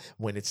home,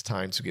 when it's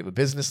time to give a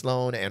business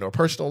loan and or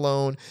personal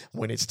loan,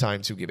 when it's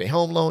time to give a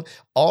home loan,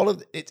 all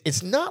of it,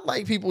 it's not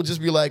like people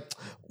just be like,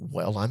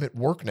 well, I'm at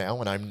work now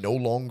and I'm no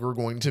longer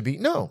going to be.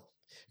 No,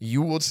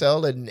 you will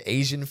sell an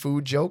Asian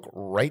food joke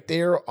right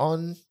there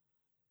on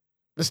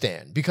the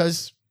stand,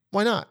 because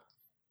why not?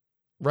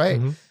 Right.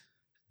 Mm-hmm.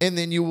 And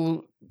then you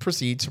will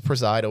proceed to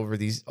preside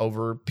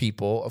over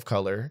people of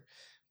color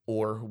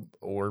or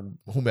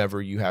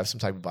whomever you have some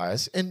type of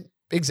bias, and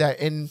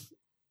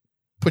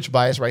put your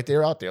bias right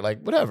there out there.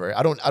 Like, whatever.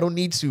 I don't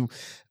need to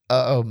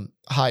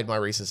hide my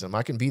racism.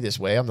 I can be this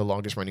way. I'm the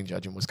longest running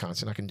judge in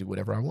Wisconsin. I can do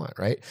whatever I want,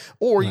 right?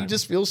 Or right. You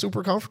just feel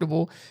super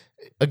comfortable.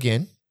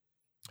 Again,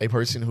 a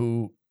person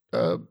who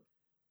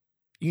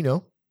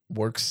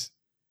works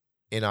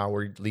in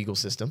our legal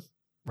system,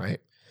 right?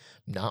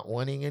 Not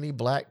wanting any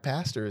black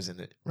pastors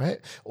in it, right?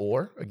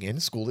 Or again,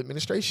 school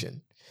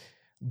administration.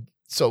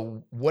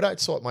 So what I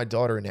taught my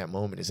daughter in that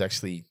moment is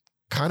actually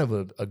kind of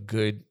a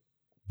good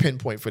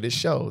pinpoint for this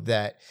show,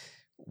 that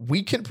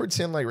we can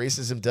pretend like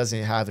racism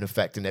doesn't have an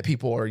effect and that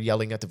people are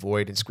yelling at the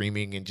void and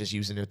screaming and just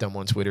using their thumb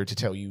on Twitter to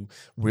tell you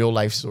real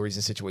life stories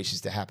and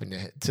situations that happen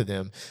to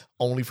them,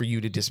 only for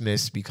you to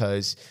dismiss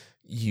because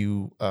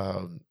you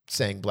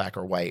sang Black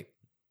or White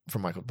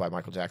by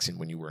Michael Jackson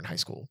when you were in high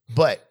school.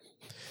 But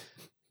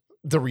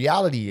the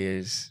reality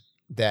is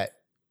that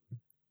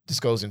this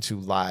goes into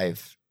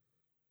live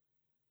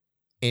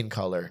in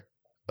color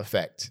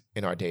effect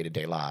in our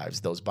day-to-day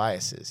lives, those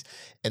biases.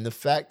 And the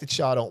fact that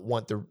y'all don't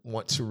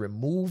want to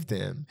remove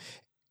them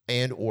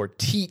and or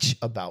teach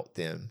about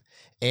them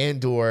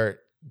and or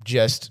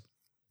just,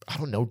 I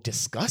don't know,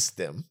 discuss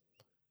them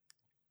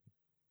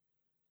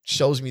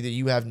shows me that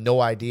you have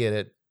no idea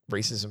that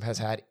racism has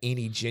had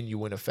any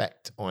genuine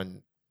effect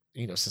on,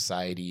 you know,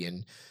 society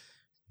and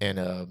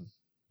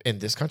in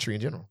this country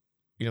in general.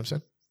 You know what I'm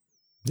saying?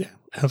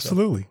 Yeah,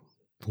 absolutely.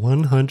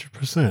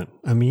 100%.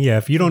 I mean, yeah,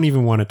 if you don't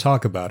even want to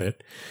talk about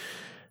it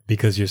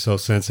because you're so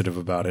sensitive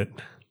about it,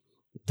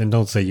 then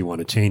don't say you want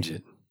to change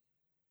it.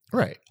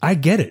 Right. I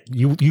get it.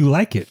 You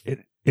like it.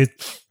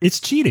 It's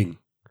cheating.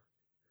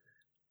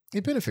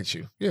 It benefits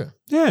you. Yeah.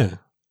 Yeah.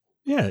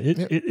 Yeah.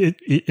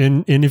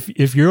 And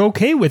if you're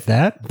okay with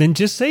that, then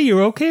just say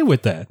you're okay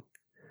with that.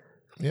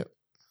 Yep.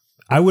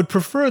 I would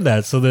prefer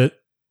that so that,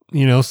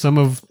 you know, some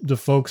of the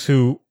folks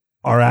who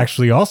are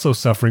actually also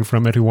suffering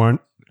from it who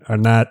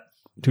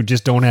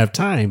just don't have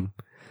time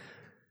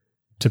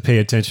to pay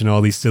attention to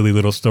all these silly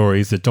little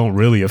stories that don't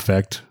really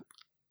affect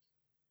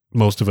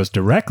most of us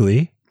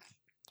directly.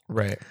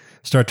 Right.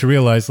 Start to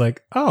realize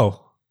like,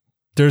 oh,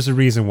 there's a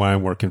reason why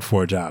I'm working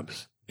 4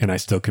 jobs and I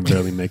still can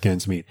barely make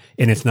ends meet.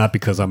 And it's not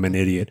because I'm an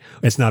idiot.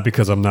 It's not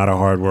because I'm not a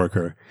hard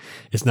worker.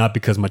 It's not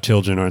because my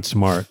children aren't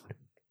smart.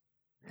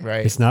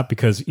 Right. It's not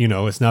because, you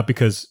know, it's not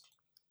because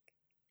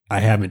I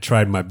haven't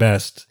tried my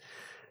best.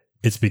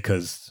 It's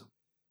because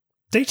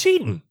they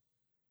cheating.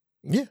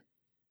 Yeah.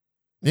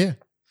 Yeah.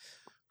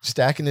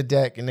 Stacking the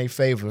deck in their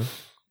favor.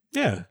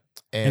 Yeah.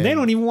 And they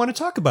don't even want to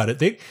talk about it.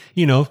 They,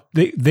 you know,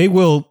 they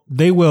will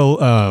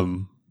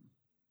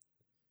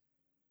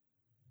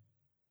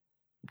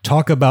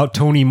talk about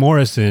Toni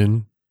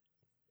Morrison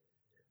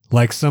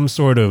like some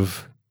sort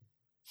of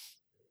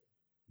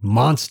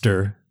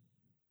monster.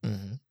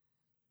 Mm-hmm.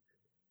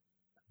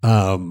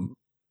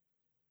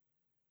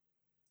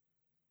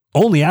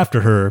 Only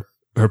after her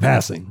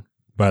passing,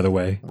 by the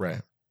way.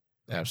 Right.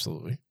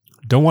 Absolutely.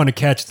 Don't want to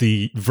catch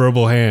the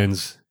verbal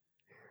hands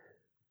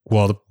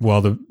while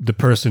the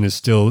person is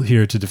still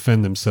here to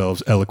defend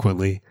themselves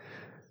eloquently.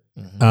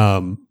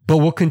 Mm-hmm. But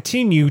we'll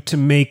continue to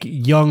make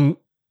young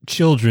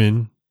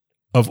children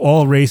of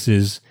all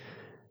races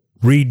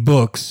read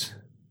books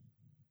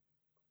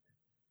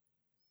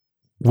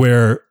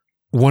where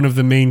one of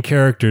the main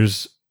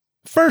characters'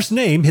 first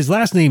name, his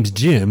last name's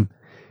Jim,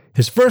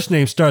 his first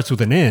name starts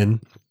with an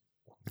N,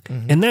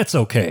 and that's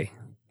okay.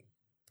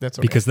 That's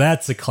okay. Because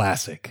that's a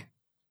classic.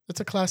 It's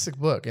a classic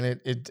book,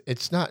 and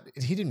it's not.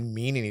 He didn't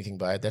mean anything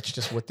by it. That's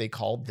just what they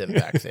called them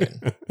back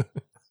then,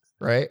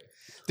 right?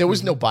 There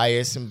was no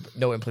bias and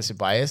no implicit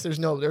bias. There's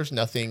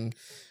nothing,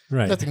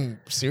 right? Nothing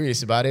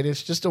serious about it.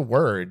 It's just a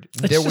word.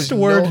 It's just a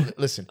word.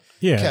 Listen,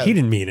 yeah, Kev, he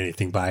didn't mean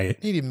anything by it.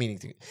 He didn't mean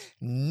anything.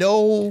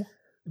 No,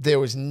 there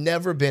was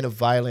never been a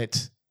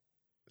violent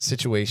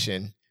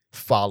situation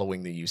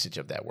following the usage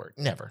of that word.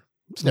 Never.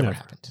 It's never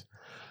happened.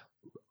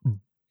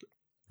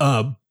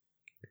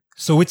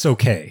 So it's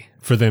okay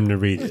for them to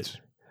read it.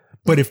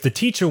 But if the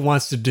teacher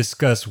wants to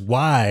discuss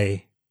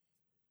why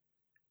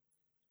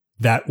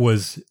it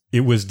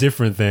was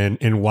different then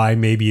and why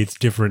maybe it's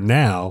different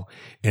now,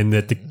 and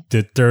that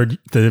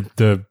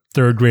the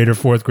third grader,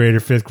 fourth grader,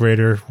 fifth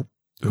grader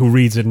who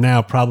reads it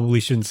now probably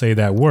shouldn't say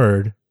that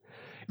word.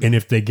 And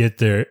if they get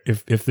their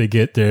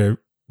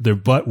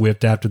butt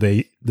whipped after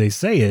they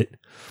say it,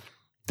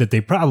 that they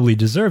probably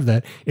deserve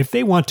that. If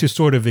they want to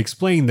sort of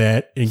explain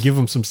that and give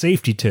them some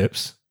safety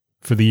tips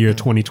for the year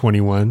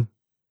 2021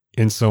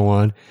 and so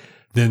on,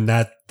 then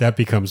that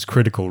becomes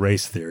critical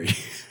race theory.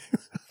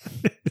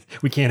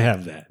 We can't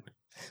have that.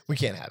 We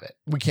can't have it.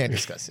 We can't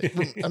discuss it.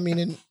 I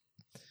mean,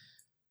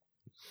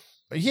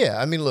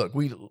 look,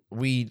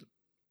 we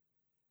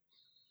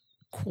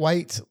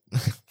quite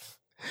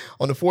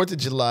on the 4th of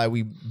July,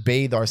 we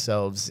bathe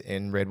ourselves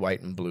in red,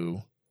 white, and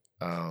blue,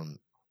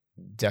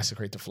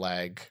 desecrate the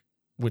flag,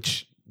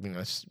 which, you know,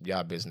 it's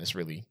y'all business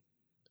really.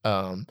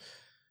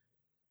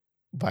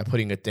 By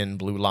putting a thin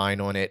blue line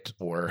on it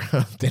or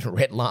a thin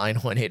red line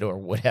on it or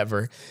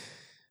whatever.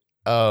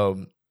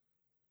 And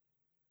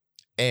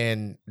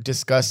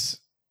discuss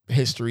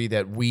history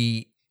that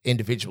we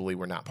individually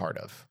were not part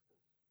of.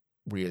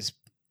 We as,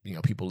 you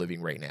know, people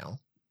living right now.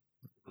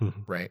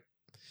 Mm-hmm. Right.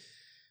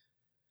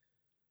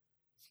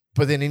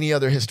 But then any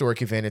other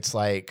historic event, it's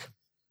like,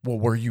 well,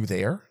 were you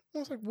there? I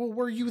was like, well,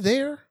 were you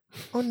there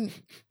on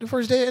the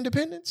first day of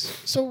independence?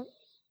 So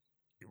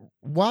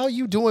while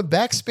you doing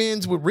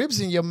backspins with ribs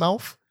in your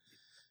mouth,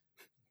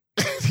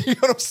 you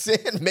know what I'm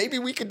saying? Maybe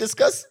we could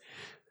discuss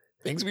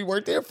things we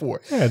weren't there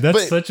for. Yeah,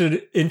 that's such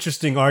an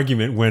interesting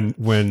argument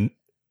when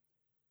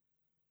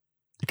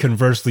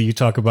conversely you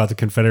talk about the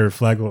Confederate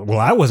flag. Well,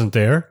 I wasn't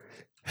there.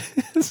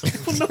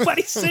 Well,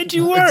 nobody said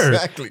you were.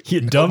 Exactly.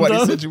 You dumb.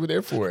 Nobody said you were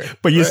there for it.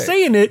 But you're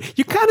saying it,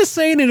 you're kind of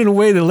saying it in a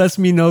way that lets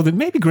me know that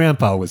maybe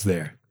Grandpa was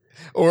there.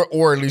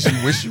 Or at least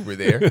you wish you were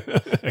there.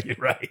 You're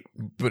right.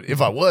 But if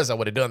I was, I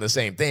would have done the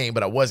same thing,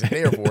 but I wasn't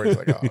there for it. It's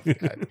like, oh,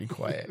 God, be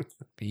quiet.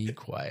 Be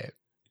quiet.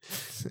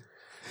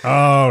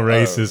 Oh,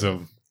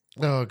 racism.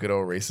 Oh, good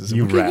old racism.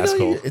 You Okay,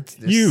 rascal. there's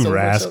You so much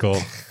rascal.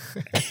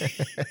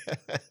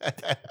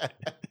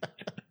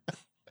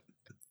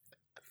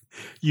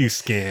 You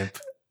scamp.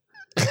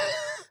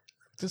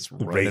 Just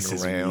running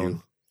Racism, around.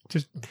 you.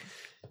 Just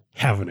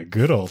having a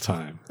good old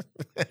time.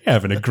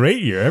 Having a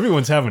great year.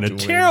 Everyone's having a Doing-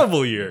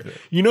 terrible year.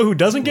 You know who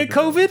doesn't get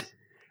COVID?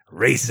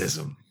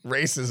 Racism.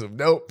 Racism.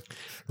 Nope.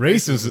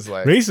 Racism is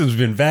like- Racism's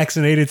been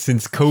vaccinated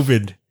since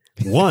COVID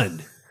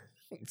 1.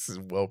 This is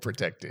well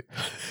protected.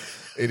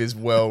 It is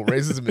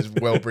racism is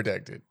well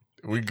protected.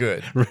 We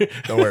good.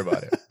 Don't worry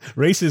about it.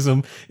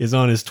 Racism is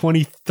on his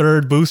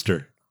 23rd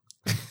booster.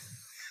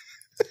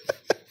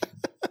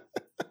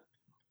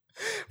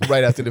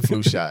 Right after the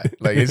flu shot.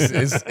 Like it's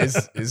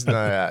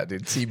not the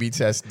TB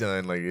test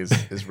done. Like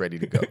it's ready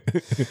to go.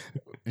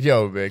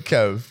 Yo, man,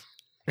 Kev.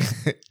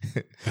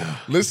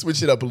 Let's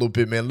switch it up a little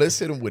bit, man. Let's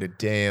hit him with a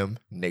damn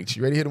nature.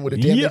 You ready to hit him with a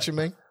damn Yep. nature,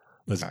 man?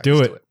 Let's All right, do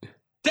let's it.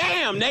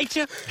 Damn,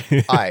 nature.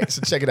 All right,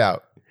 so check it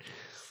out.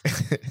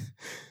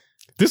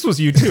 This was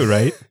you too,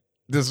 right?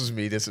 This was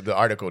me. This is the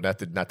article, not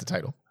the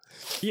title.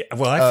 Yeah.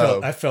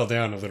 Well, I fell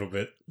down a little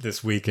bit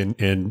this week,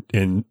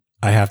 and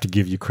I have to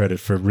give you credit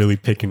for really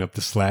picking up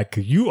the slack,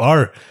 because you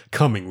are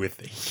coming with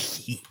the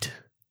heat.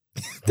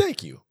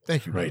 Thank you,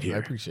 Right brother. here. I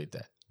appreciate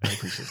that.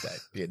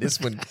 Yeah, this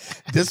one, man.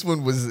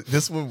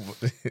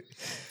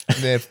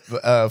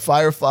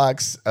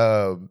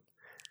 Firefox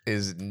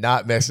is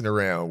not messing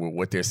around with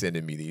what they're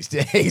sending me these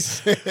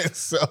days.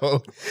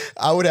 So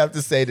I would have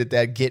to say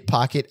that Get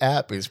Pocket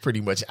app is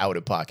pretty much out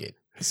of pocket.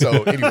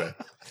 So anyway,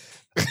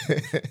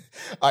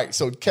 all right.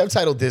 So Kev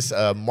titled this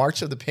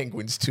 "March of the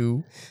Penguins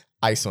 2: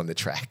 Ice on the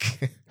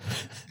Track."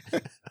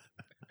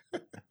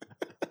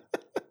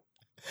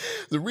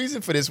 The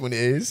reason for this one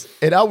is,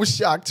 and I was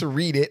shocked to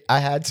read it.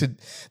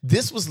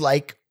 This was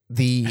like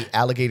the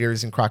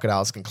alligators and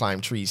crocodiles can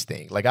climb trees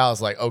thing. Like I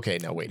was like, okay,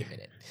 now wait a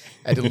minute.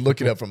 I had to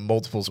look it up from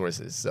multiple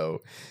sources. So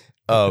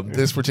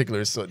this is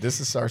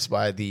sourced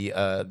by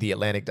the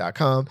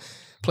Atlantic.com.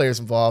 Players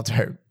involved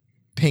are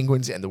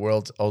penguins and the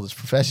world's oldest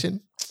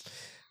profession.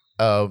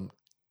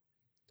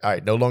 All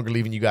right, no longer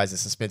leaving you guys in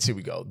suspense. Here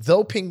we go.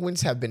 Though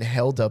penguins have been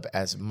held up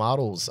as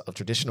models of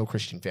traditional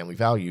Christian family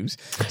values,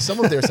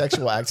 some of their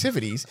sexual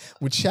activities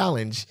would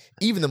challenge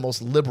even the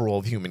most liberal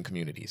of human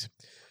communities.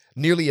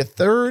 Nearly a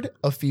third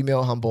of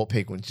female Humboldt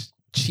penguins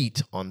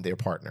cheat on their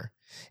partner,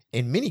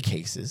 in many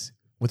cases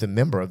with a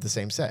member of the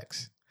same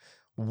sex.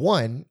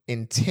 1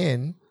 in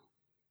 10,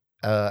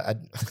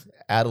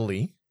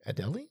 Adelie?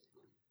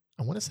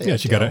 I want to say Yeah,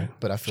 she got Adele,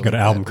 but I feel She got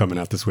like an album that would coming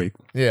be- out this week.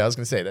 Yeah, I was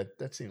gonna say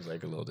that seems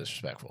like a little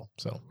disrespectful.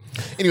 So,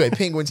 anyway,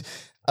 penguins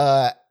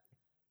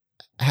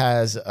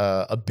has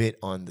a bit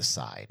on the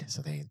side,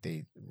 so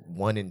they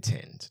 1 in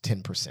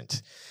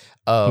 10%.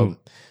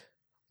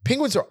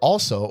 Penguins are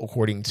also,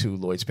 according to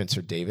Lloyd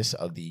Spencer Davis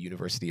of the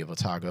University of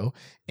Otago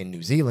in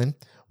New Zealand,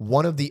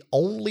 one of the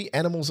only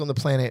animals on the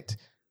planet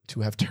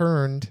to have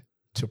turned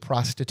to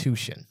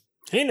prostitution.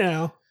 Hey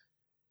now.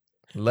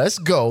 Let's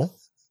go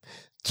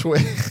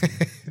toward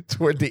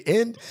the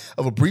end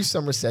of a brief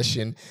summer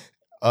session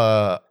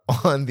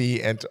on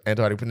the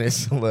Antarctic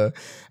Peninsula.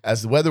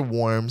 As the weather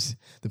warms,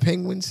 the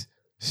penguins'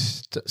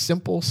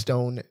 simple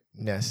stone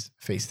nests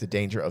face the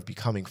danger of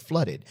becoming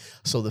flooded,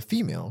 so the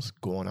females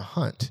go on a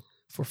hunt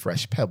for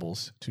fresh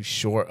pebbles to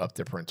shore up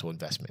their parental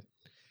investment.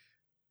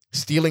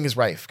 Stealing is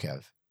rife,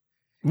 Kev,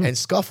 and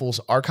scuffles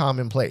are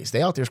commonplace.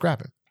 They out there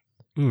scrapping.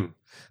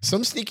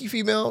 Some sneaky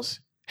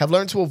females have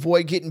learned to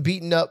avoid getting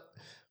beaten up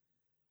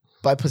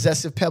by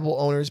possessive pebble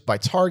owners by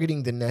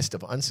targeting the nest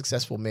of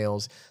unsuccessful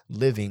males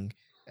living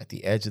at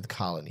the edge of the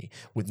colony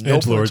with no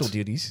parental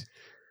duties.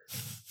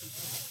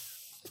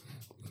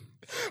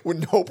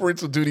 With no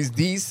parental duties,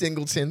 these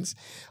singletons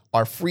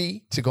are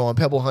free to go on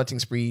pebble hunting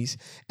sprees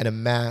and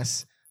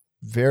amass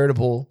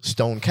veritable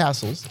stone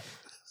castles.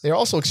 They are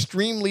also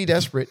extremely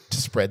desperate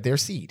to spread their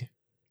seed.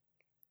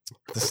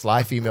 The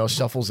sly female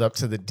shuffles up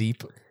to the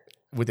deep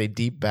with a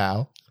deep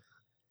bow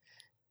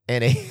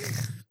and a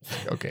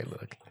okay,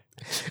 look.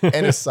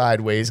 And a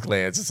sideways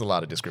glance. It's a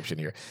lot of description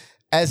here.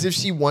 As if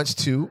she wants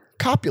to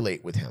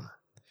copulate with him.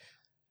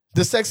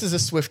 The sex is a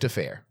swift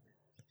affair.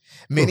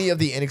 Many of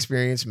the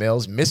inexperienced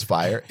males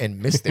misfire and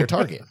miss their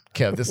target.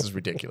 Kev, this is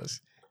ridiculous.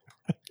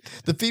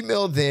 The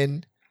female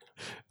then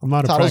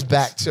toddles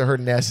back to her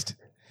nest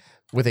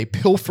with a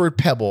pilfered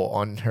pebble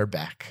on her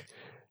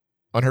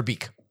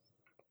beak.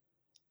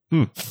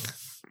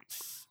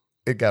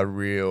 It got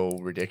real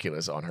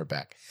ridiculous on her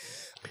back.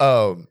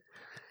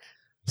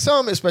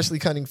 Some, especially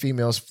cunning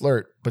females,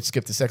 flirt but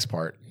skip the sex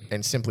part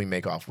and simply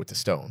make off with the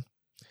stone.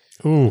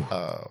 Ooh.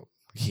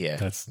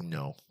 Yeah.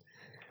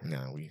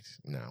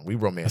 We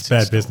romance.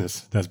 That's bad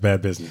business. That's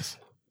bad business.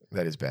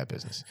 That is bad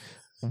business.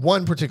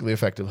 One particularly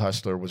effective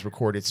hustler was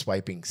recorded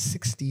swiping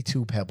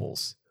 62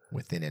 pebbles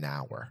within an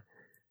hour.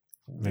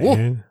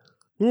 Man.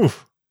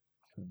 Oof.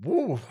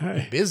 Woo.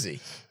 Hey. Busy.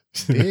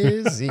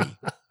 You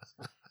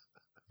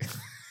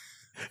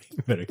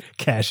better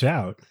cash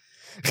out.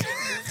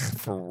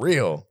 For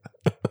real.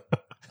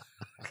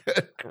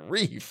 Good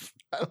grief.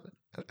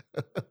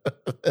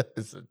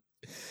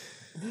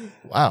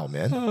 Wow,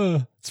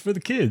 man. It's for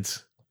the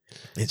kids.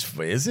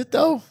 Is it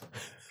though?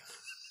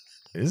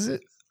 Is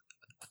it?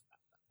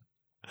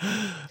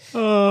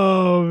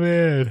 Oh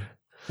man.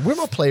 Where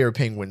my player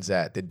penguins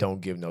at that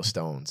don't give no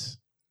stones?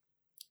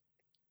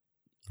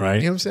 Right?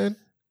 You know what I'm saying?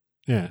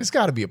 Yeah. There's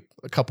got to be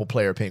a couple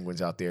player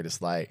penguins out there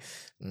that's like,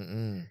 You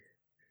know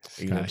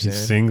what I'm He's saying?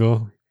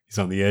 single. He's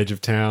on the edge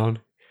of town.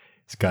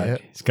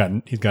 He's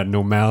got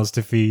no mouths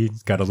to feed.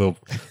 He's got a little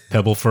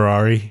Pebble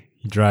Ferrari.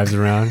 He drives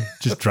around,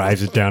 just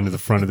drives it down to the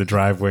front of the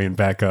driveway and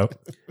back up,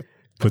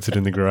 puts it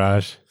in the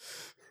garage.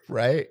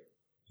 Right?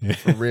 Yeah.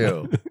 For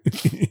real.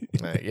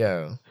 Like,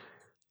 yeah.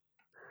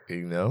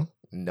 You know?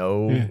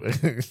 No.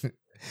 Yeah.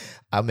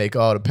 I make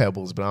all the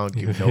pebbles, but I don't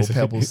give no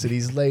pebbles to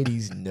these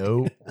ladies.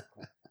 Nope.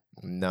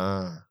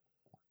 Nah.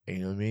 You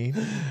know what I mean?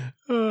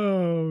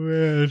 Oh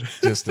man.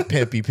 Just the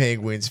pimpy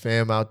penguins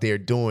fam out there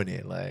doing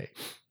it. Like,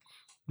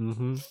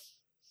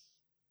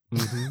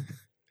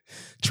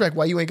 Trek,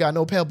 why you ain't got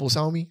no pebbles,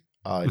 homie?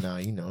 Oh, nah,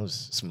 you know,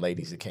 some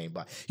ladies that came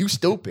by. You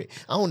stupid.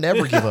 I don't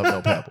never give up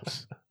no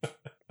pebbles.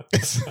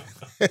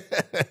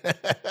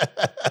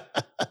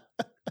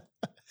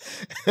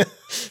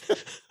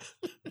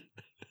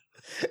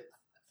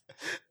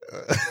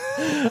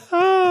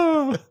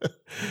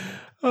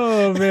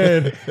 Oh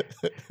man.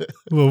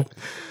 Well,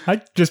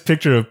 I just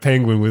picture a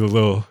penguin with a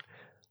little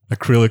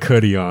acrylic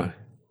hoodie on.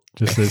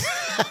 Just this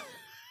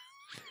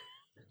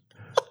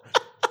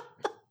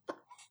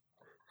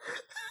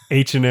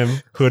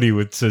H&M hoodie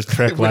with says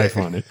Trek Life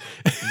on it.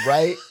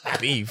 Right?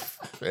 Beef.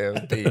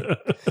 Man, beef.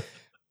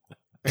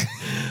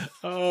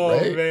 Oh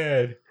Right?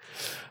 man.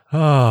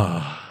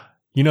 Oh.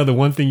 You know the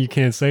one thing you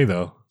can't say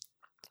though.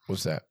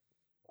 What's that?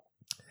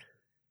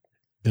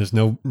 There's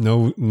no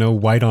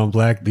white on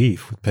black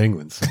beef with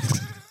penguins.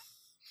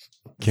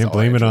 Can't all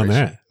blame it on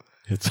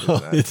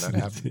interracial. that. It's not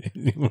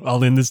happening. we're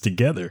all in this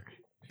together.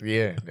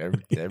 Yeah,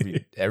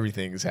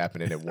 everything is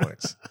happening at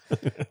once.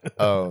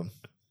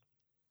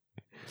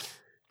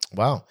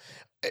 Wow.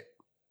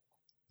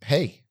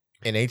 Hey,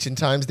 in ancient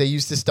times they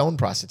used to stone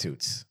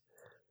prostitutes.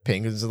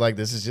 Penguins are like,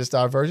 this is just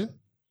our version.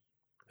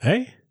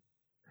 Hey,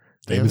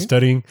 You know what I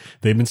mean?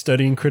 they've been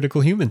studying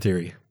critical human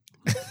theory.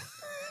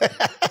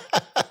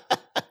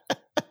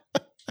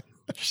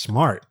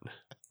 Smart.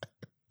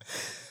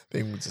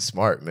 Penguins are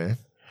smart, man.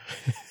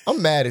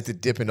 I'm mad at the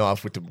dipping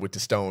off with the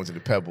stones and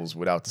the pebbles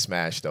without the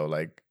smash though.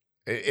 Like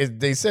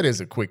they said it's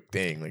a quick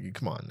thing. Like,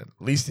 come on, the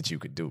least that you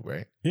could do,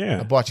 right? I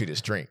Yeah. bought you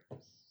this drink.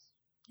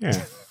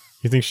 Yeah.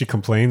 You think she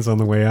complains on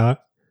the way out?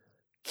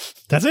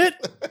 That's it?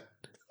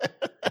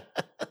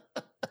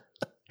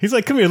 He's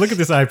like, come here, look at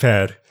this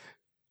iPad.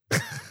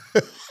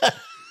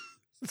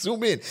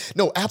 Zoom in.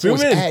 No, Apple Zoom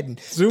is in. adding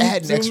Zoom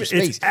extra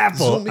space. It's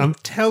Apple. Zoom in. I'm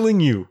telling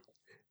you.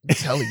 I'm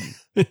telling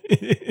you.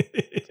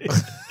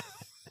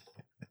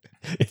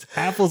 It's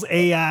Apple's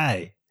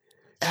AI.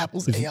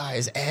 Apple's AI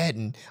is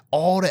adding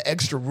all the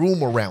extra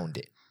room around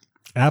it.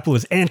 Apple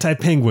is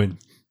anti-penguin.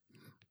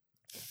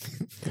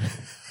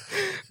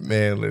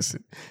 Man,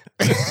 listen.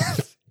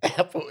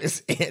 Apple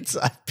is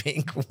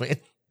anti-penguin.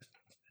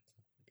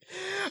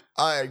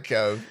 All right,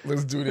 Kev.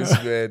 Let's do this,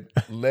 man.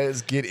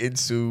 Let's get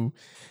into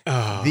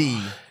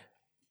the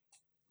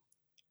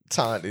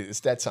time. It's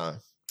that time.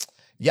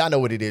 Y'all know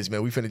what it is,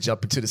 man. We finna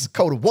jump into the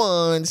Dakota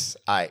ones.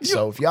 All right,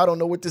 so if y'all don't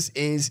know what this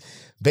is,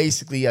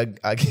 basically I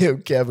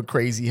give Kev a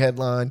crazy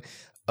headline,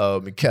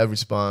 and Kev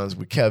responds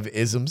with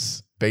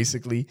Kev-isms,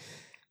 basically.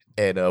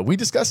 And we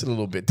discuss it a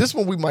little bit. This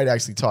one we might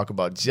actually talk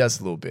about just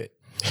a little bit.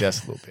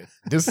 Just a little bit.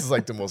 This is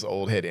like the most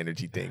old head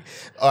energy thing.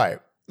 All right.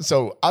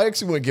 So I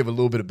actually want to give a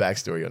little bit of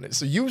backstory on it.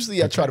 So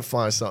usually I try to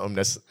find something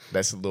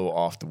that's a little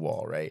off the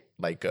wall, right?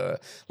 Like the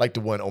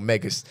one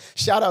Omega's.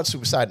 Shout out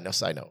to side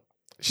note.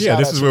 Yeah, Shout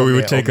this out is to where we my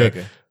would man take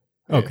Omega.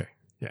 Okay.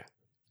 Yeah.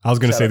 I was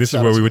going to say this is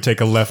shout where out we to- would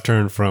take a left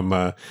turn from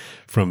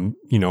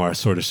our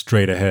sort of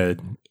straight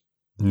ahead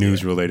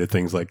news related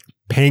things like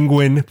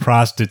penguin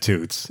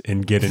prostitutes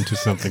and get into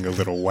something a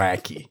little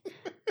wacky.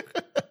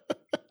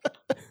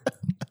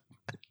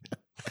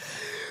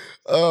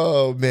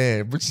 Oh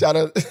man, but shout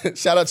out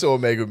to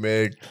Omega,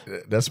 man.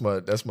 That's my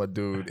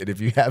dude. And if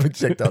you haven't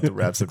checked out the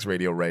Rap 6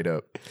 Radio write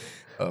up,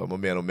 my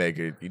man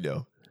Omega, you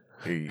know,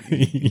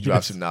 he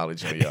drops some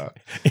knowledge on y'all.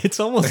 It's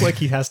almost like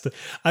he has to.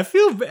 I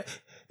feel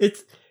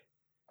it's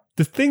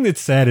the thing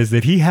that's sad is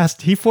that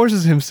he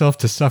forces himself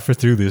to suffer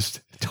through this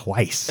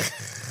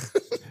twice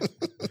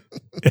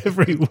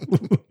every week.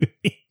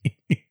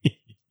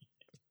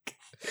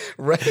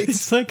 Right?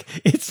 It's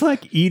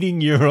like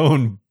eating your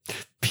own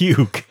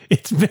puke.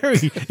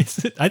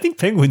 I think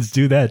penguins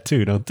do that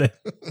too, don't they?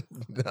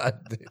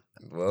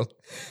 Well,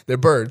 they're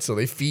birds, so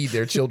they feed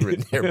their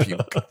children their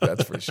puke.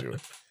 That's for sure.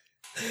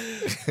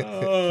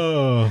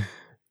 Oh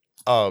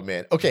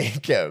man. Okay,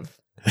 Kev.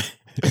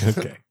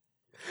 Okay.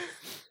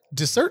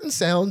 Do certain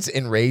sounds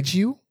enrage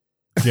you?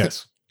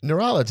 Yes.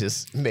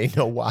 Neurologists may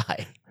know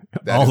why.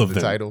 That All is of the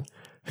them. title.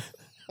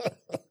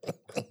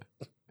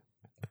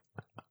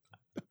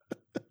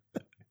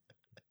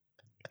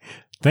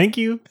 Thank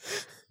you.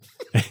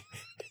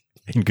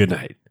 And good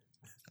night.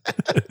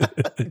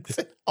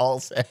 All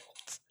sounds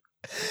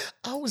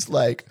was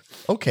like,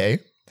 okay.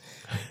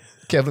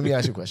 Kev, let me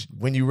ask you a question.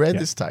 When you read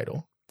this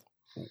title,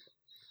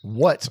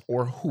 what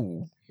or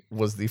who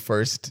was the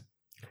first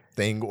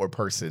thing or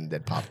person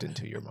that popped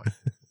into your mind?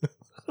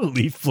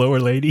 Leaf blower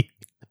lady.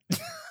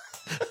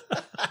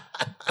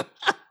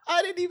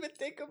 I didn't even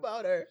think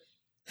about her.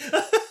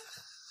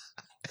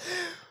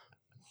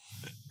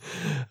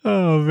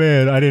 Oh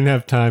man, I didn't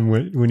have time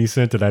when you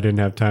sent it. I didn't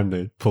have time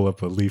to pull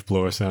up a leaf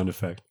blower sound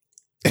effect,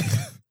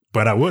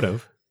 but I would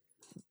have.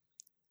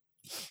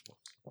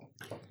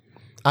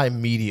 I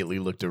immediately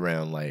looked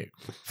around like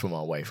for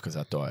my wife because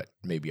I thought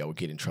maybe I would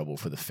get in trouble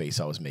for the face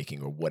I was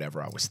making or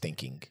whatever I was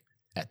thinking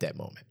at that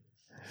moment.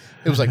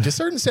 It was like, do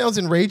certain sounds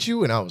enrage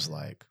you? And I was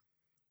like,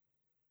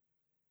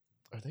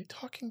 are they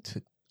talking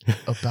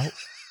about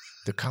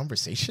the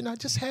conversation I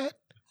just had?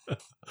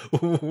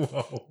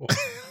 Whoa.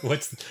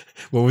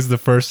 What was the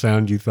first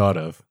sound you thought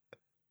of?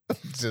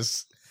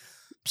 Just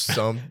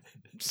something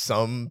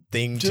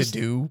to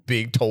do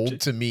being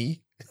told to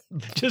me.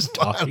 Just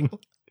talking.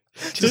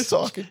 Just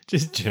talking.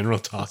 Just general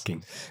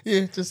talking.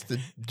 Yeah, just the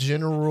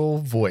general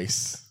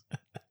voice.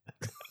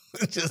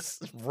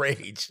 Just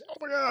rage. Oh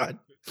my God.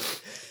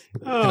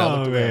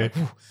 Oh man.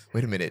 Around,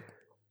 wait a minute.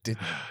 Did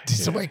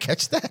somebody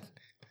catch that?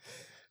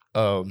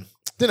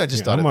 Then I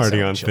just thought I'm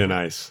already on thin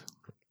ice.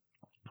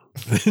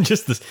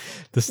 Just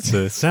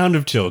the sound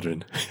of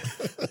children.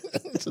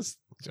 Just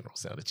general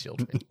sound of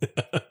children.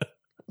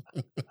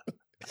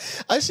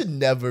 I should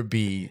never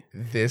be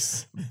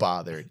this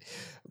bothered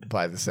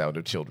by the sound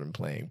of children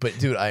playing. But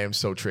dude, I am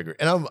so triggered.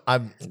 And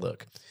I'm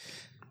look.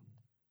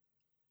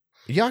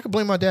 Y'all can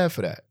blame my dad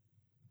for that.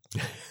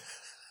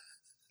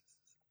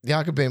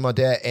 Y'all can blame my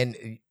dad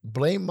and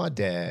blame my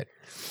dad.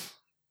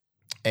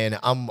 And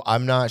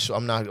I'm not sure.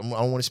 I don't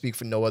want to speak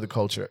for no other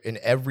culture. In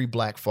every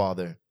black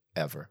father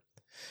ever.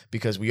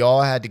 Because we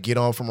all had to get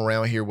on from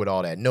around here with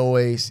all that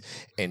noise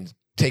and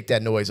take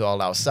that noise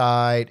all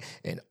outside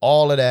and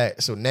all of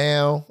that. So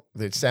now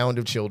the sound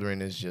of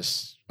children is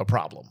just a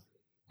problem.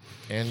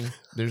 And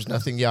there's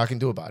nothing y'all can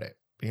do about it.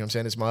 You know what I'm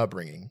saying? It's my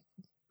upbringing.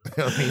 You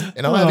know what I mean?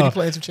 And I don't have any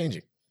plans of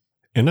changing.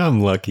 And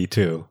I'm lucky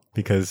too,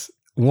 because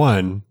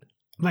one,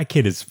 my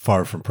kid is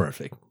far from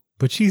perfect,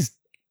 but she's,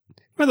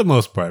 for the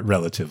most part,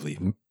 relatively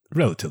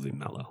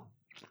mellow.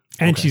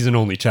 And she's an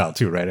only child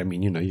too, right? I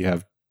mean, you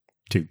have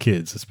two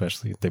kids,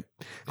 especially if they're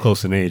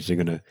close in age, they're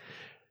going to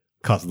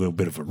cause a little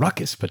bit of a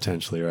ruckus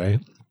potentially, right?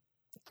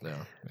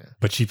 Yeah.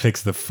 But she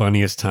picks the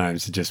funniest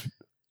times to just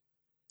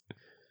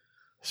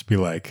be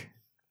like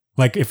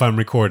if I'm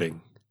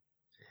recording,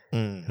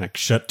 and I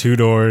shut two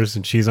doors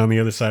and she's on the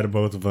other side of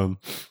both of them.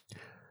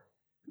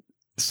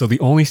 So the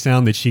only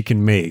sound that she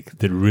can make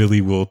that really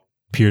will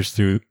pierce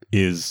through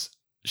is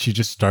she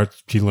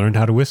learned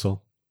how to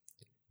whistle,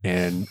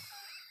 and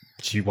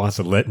she wants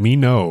to let me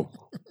know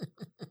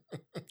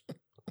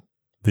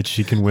that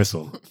she can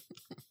whistle.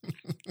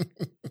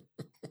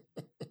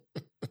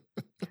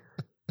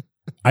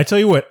 I tell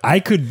you what, I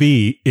could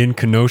be in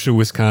Kenosha,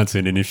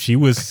 Wisconsin, and if she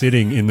was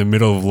sitting in the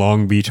middle of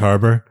Long Beach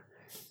Harbor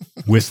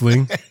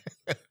whistling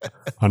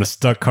on a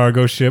stuck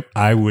cargo ship,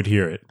 I would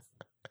hear it.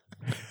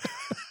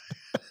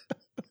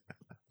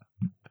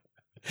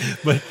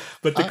 But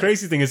the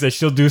crazy thing is that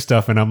she'll do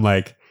stuff and I'm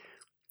like,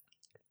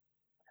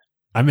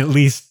 I'm at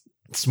least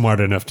smart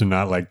enough to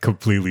not like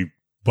completely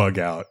bug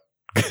out.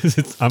 Because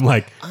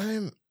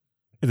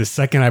the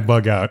second I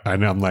bug out,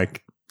 I'm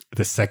like,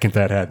 the second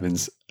that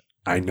happens,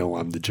 I know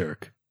I'm the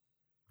jerk.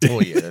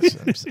 Oh yeah,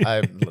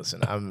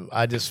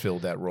 I just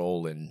filled that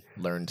role and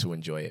learned to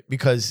enjoy it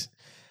because,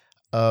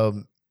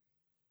 my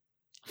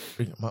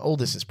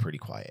oldest is pretty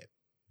quiet.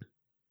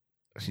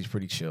 She's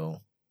pretty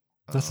chill.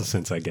 That's the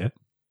sense I get.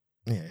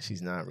 Yeah,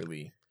 she's not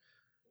really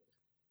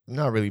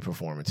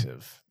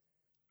performative.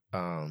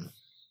 Man,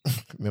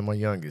 my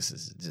youngest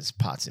is just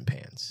pots and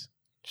pans.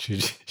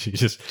 She's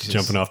just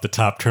jumping off the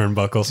top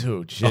turnbuckle.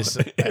 Dude,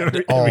 just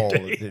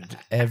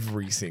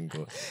every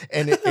single.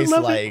 And it's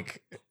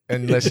like,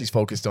 unless she's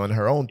focused on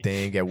her own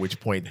thing, at which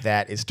point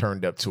that is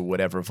turned up to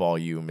whatever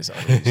volume is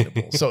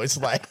unreasonable. So it's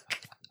like,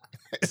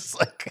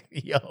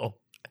 yo.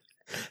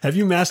 Have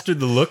you mastered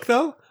the look,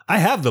 though? I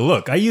have the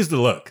look. I use the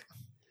look.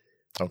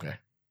 Okay.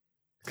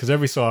 Because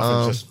every so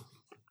often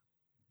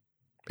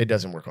it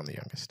doesn't work on the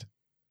youngest.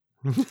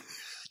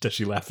 Does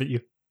she laugh at you?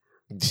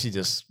 She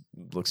just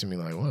looks at me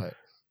like, what?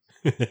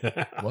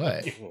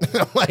 What?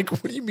 I'm like,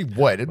 what do you mean,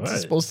 what?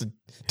 It's supposed to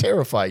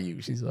terrify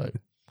you. She's like,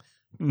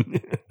 why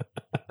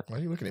are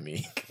you looking at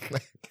me?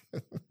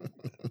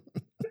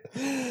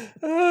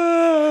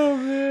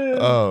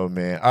 Oh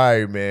man. All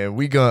right, man.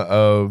 We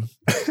gonna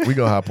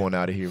hop on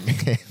out of here,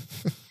 man.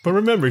 But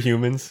remember,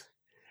 humans,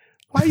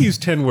 why use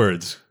 10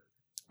 words?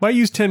 Why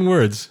use 10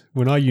 words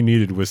when all you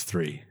needed was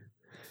 3?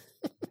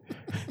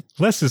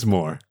 Less is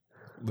more.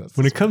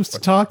 When it comes to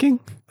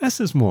talking, less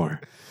is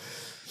more.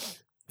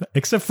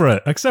 Except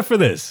for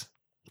this.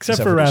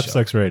 Except for Rap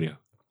Sucks Radio.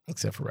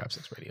 Except for Rap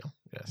Sucks Radio.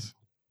 Yes.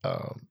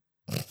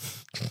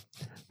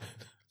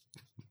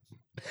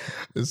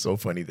 It's so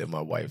funny that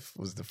my wife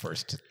was the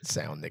first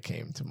sound that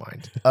came to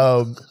mind.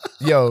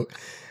 Yo,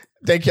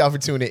 Thank y'all for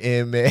tuning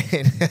in, man.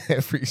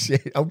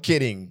 Appreciate it. I'm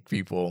kidding,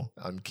 people.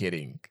 I'm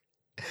kidding.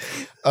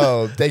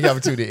 Thank y'all for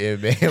tuning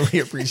in, man. We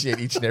appreciate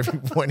each and every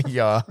one of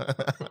y'all.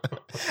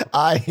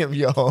 I am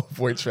your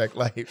homeboy, Track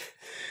Life.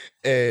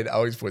 And I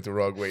always put the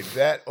wrong way.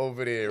 That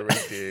over there,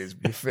 right there, is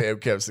your fam,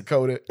 Kev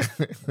Sakota.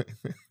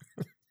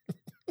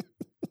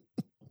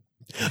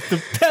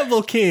 The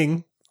Pebble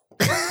King.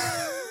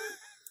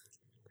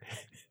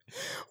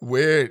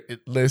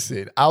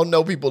 Listen, I'll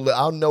know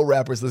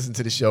rappers listen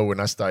to the show when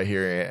I start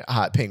hearing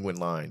hot penguin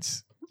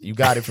lines. You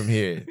got it from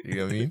here. You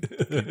know what I mean?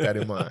 Keep that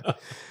in mind.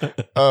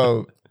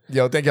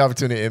 Thank y'all for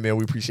tuning in, man.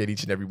 We appreciate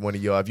each and every one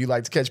of y'all. If you'd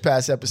like to catch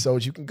past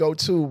episodes, you can go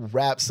to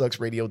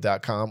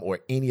rapsucksradio.com or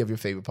any of your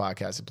favorite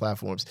podcasting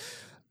platforms.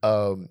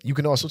 You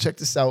can also check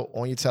this out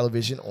on your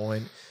television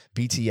on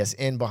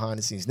BTSN Behind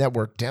the Scenes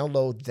Network.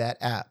 Download that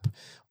app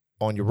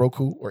on your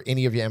Roku or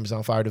any of your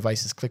Amazon Fire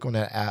devices. Click on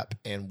that app,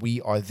 and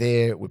we are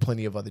there with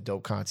plenty of other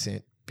dope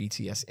content.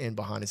 BTSN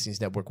Behind the Scenes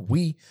Network.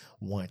 We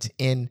want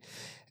in.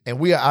 And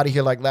we are out of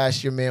here like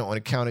last year, man. On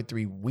the count of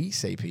three, we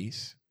say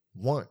peace.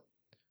 1,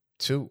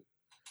 2,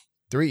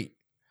 3.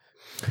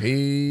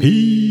 Peace.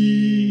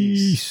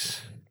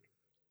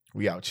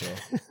 We out, y'all.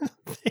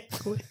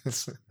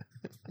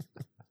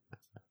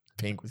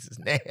 Penguins is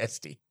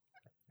nasty.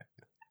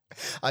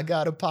 I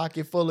got a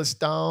pocket full of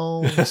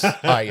stones. All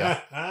right,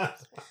 y'all.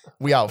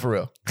 We out for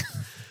real.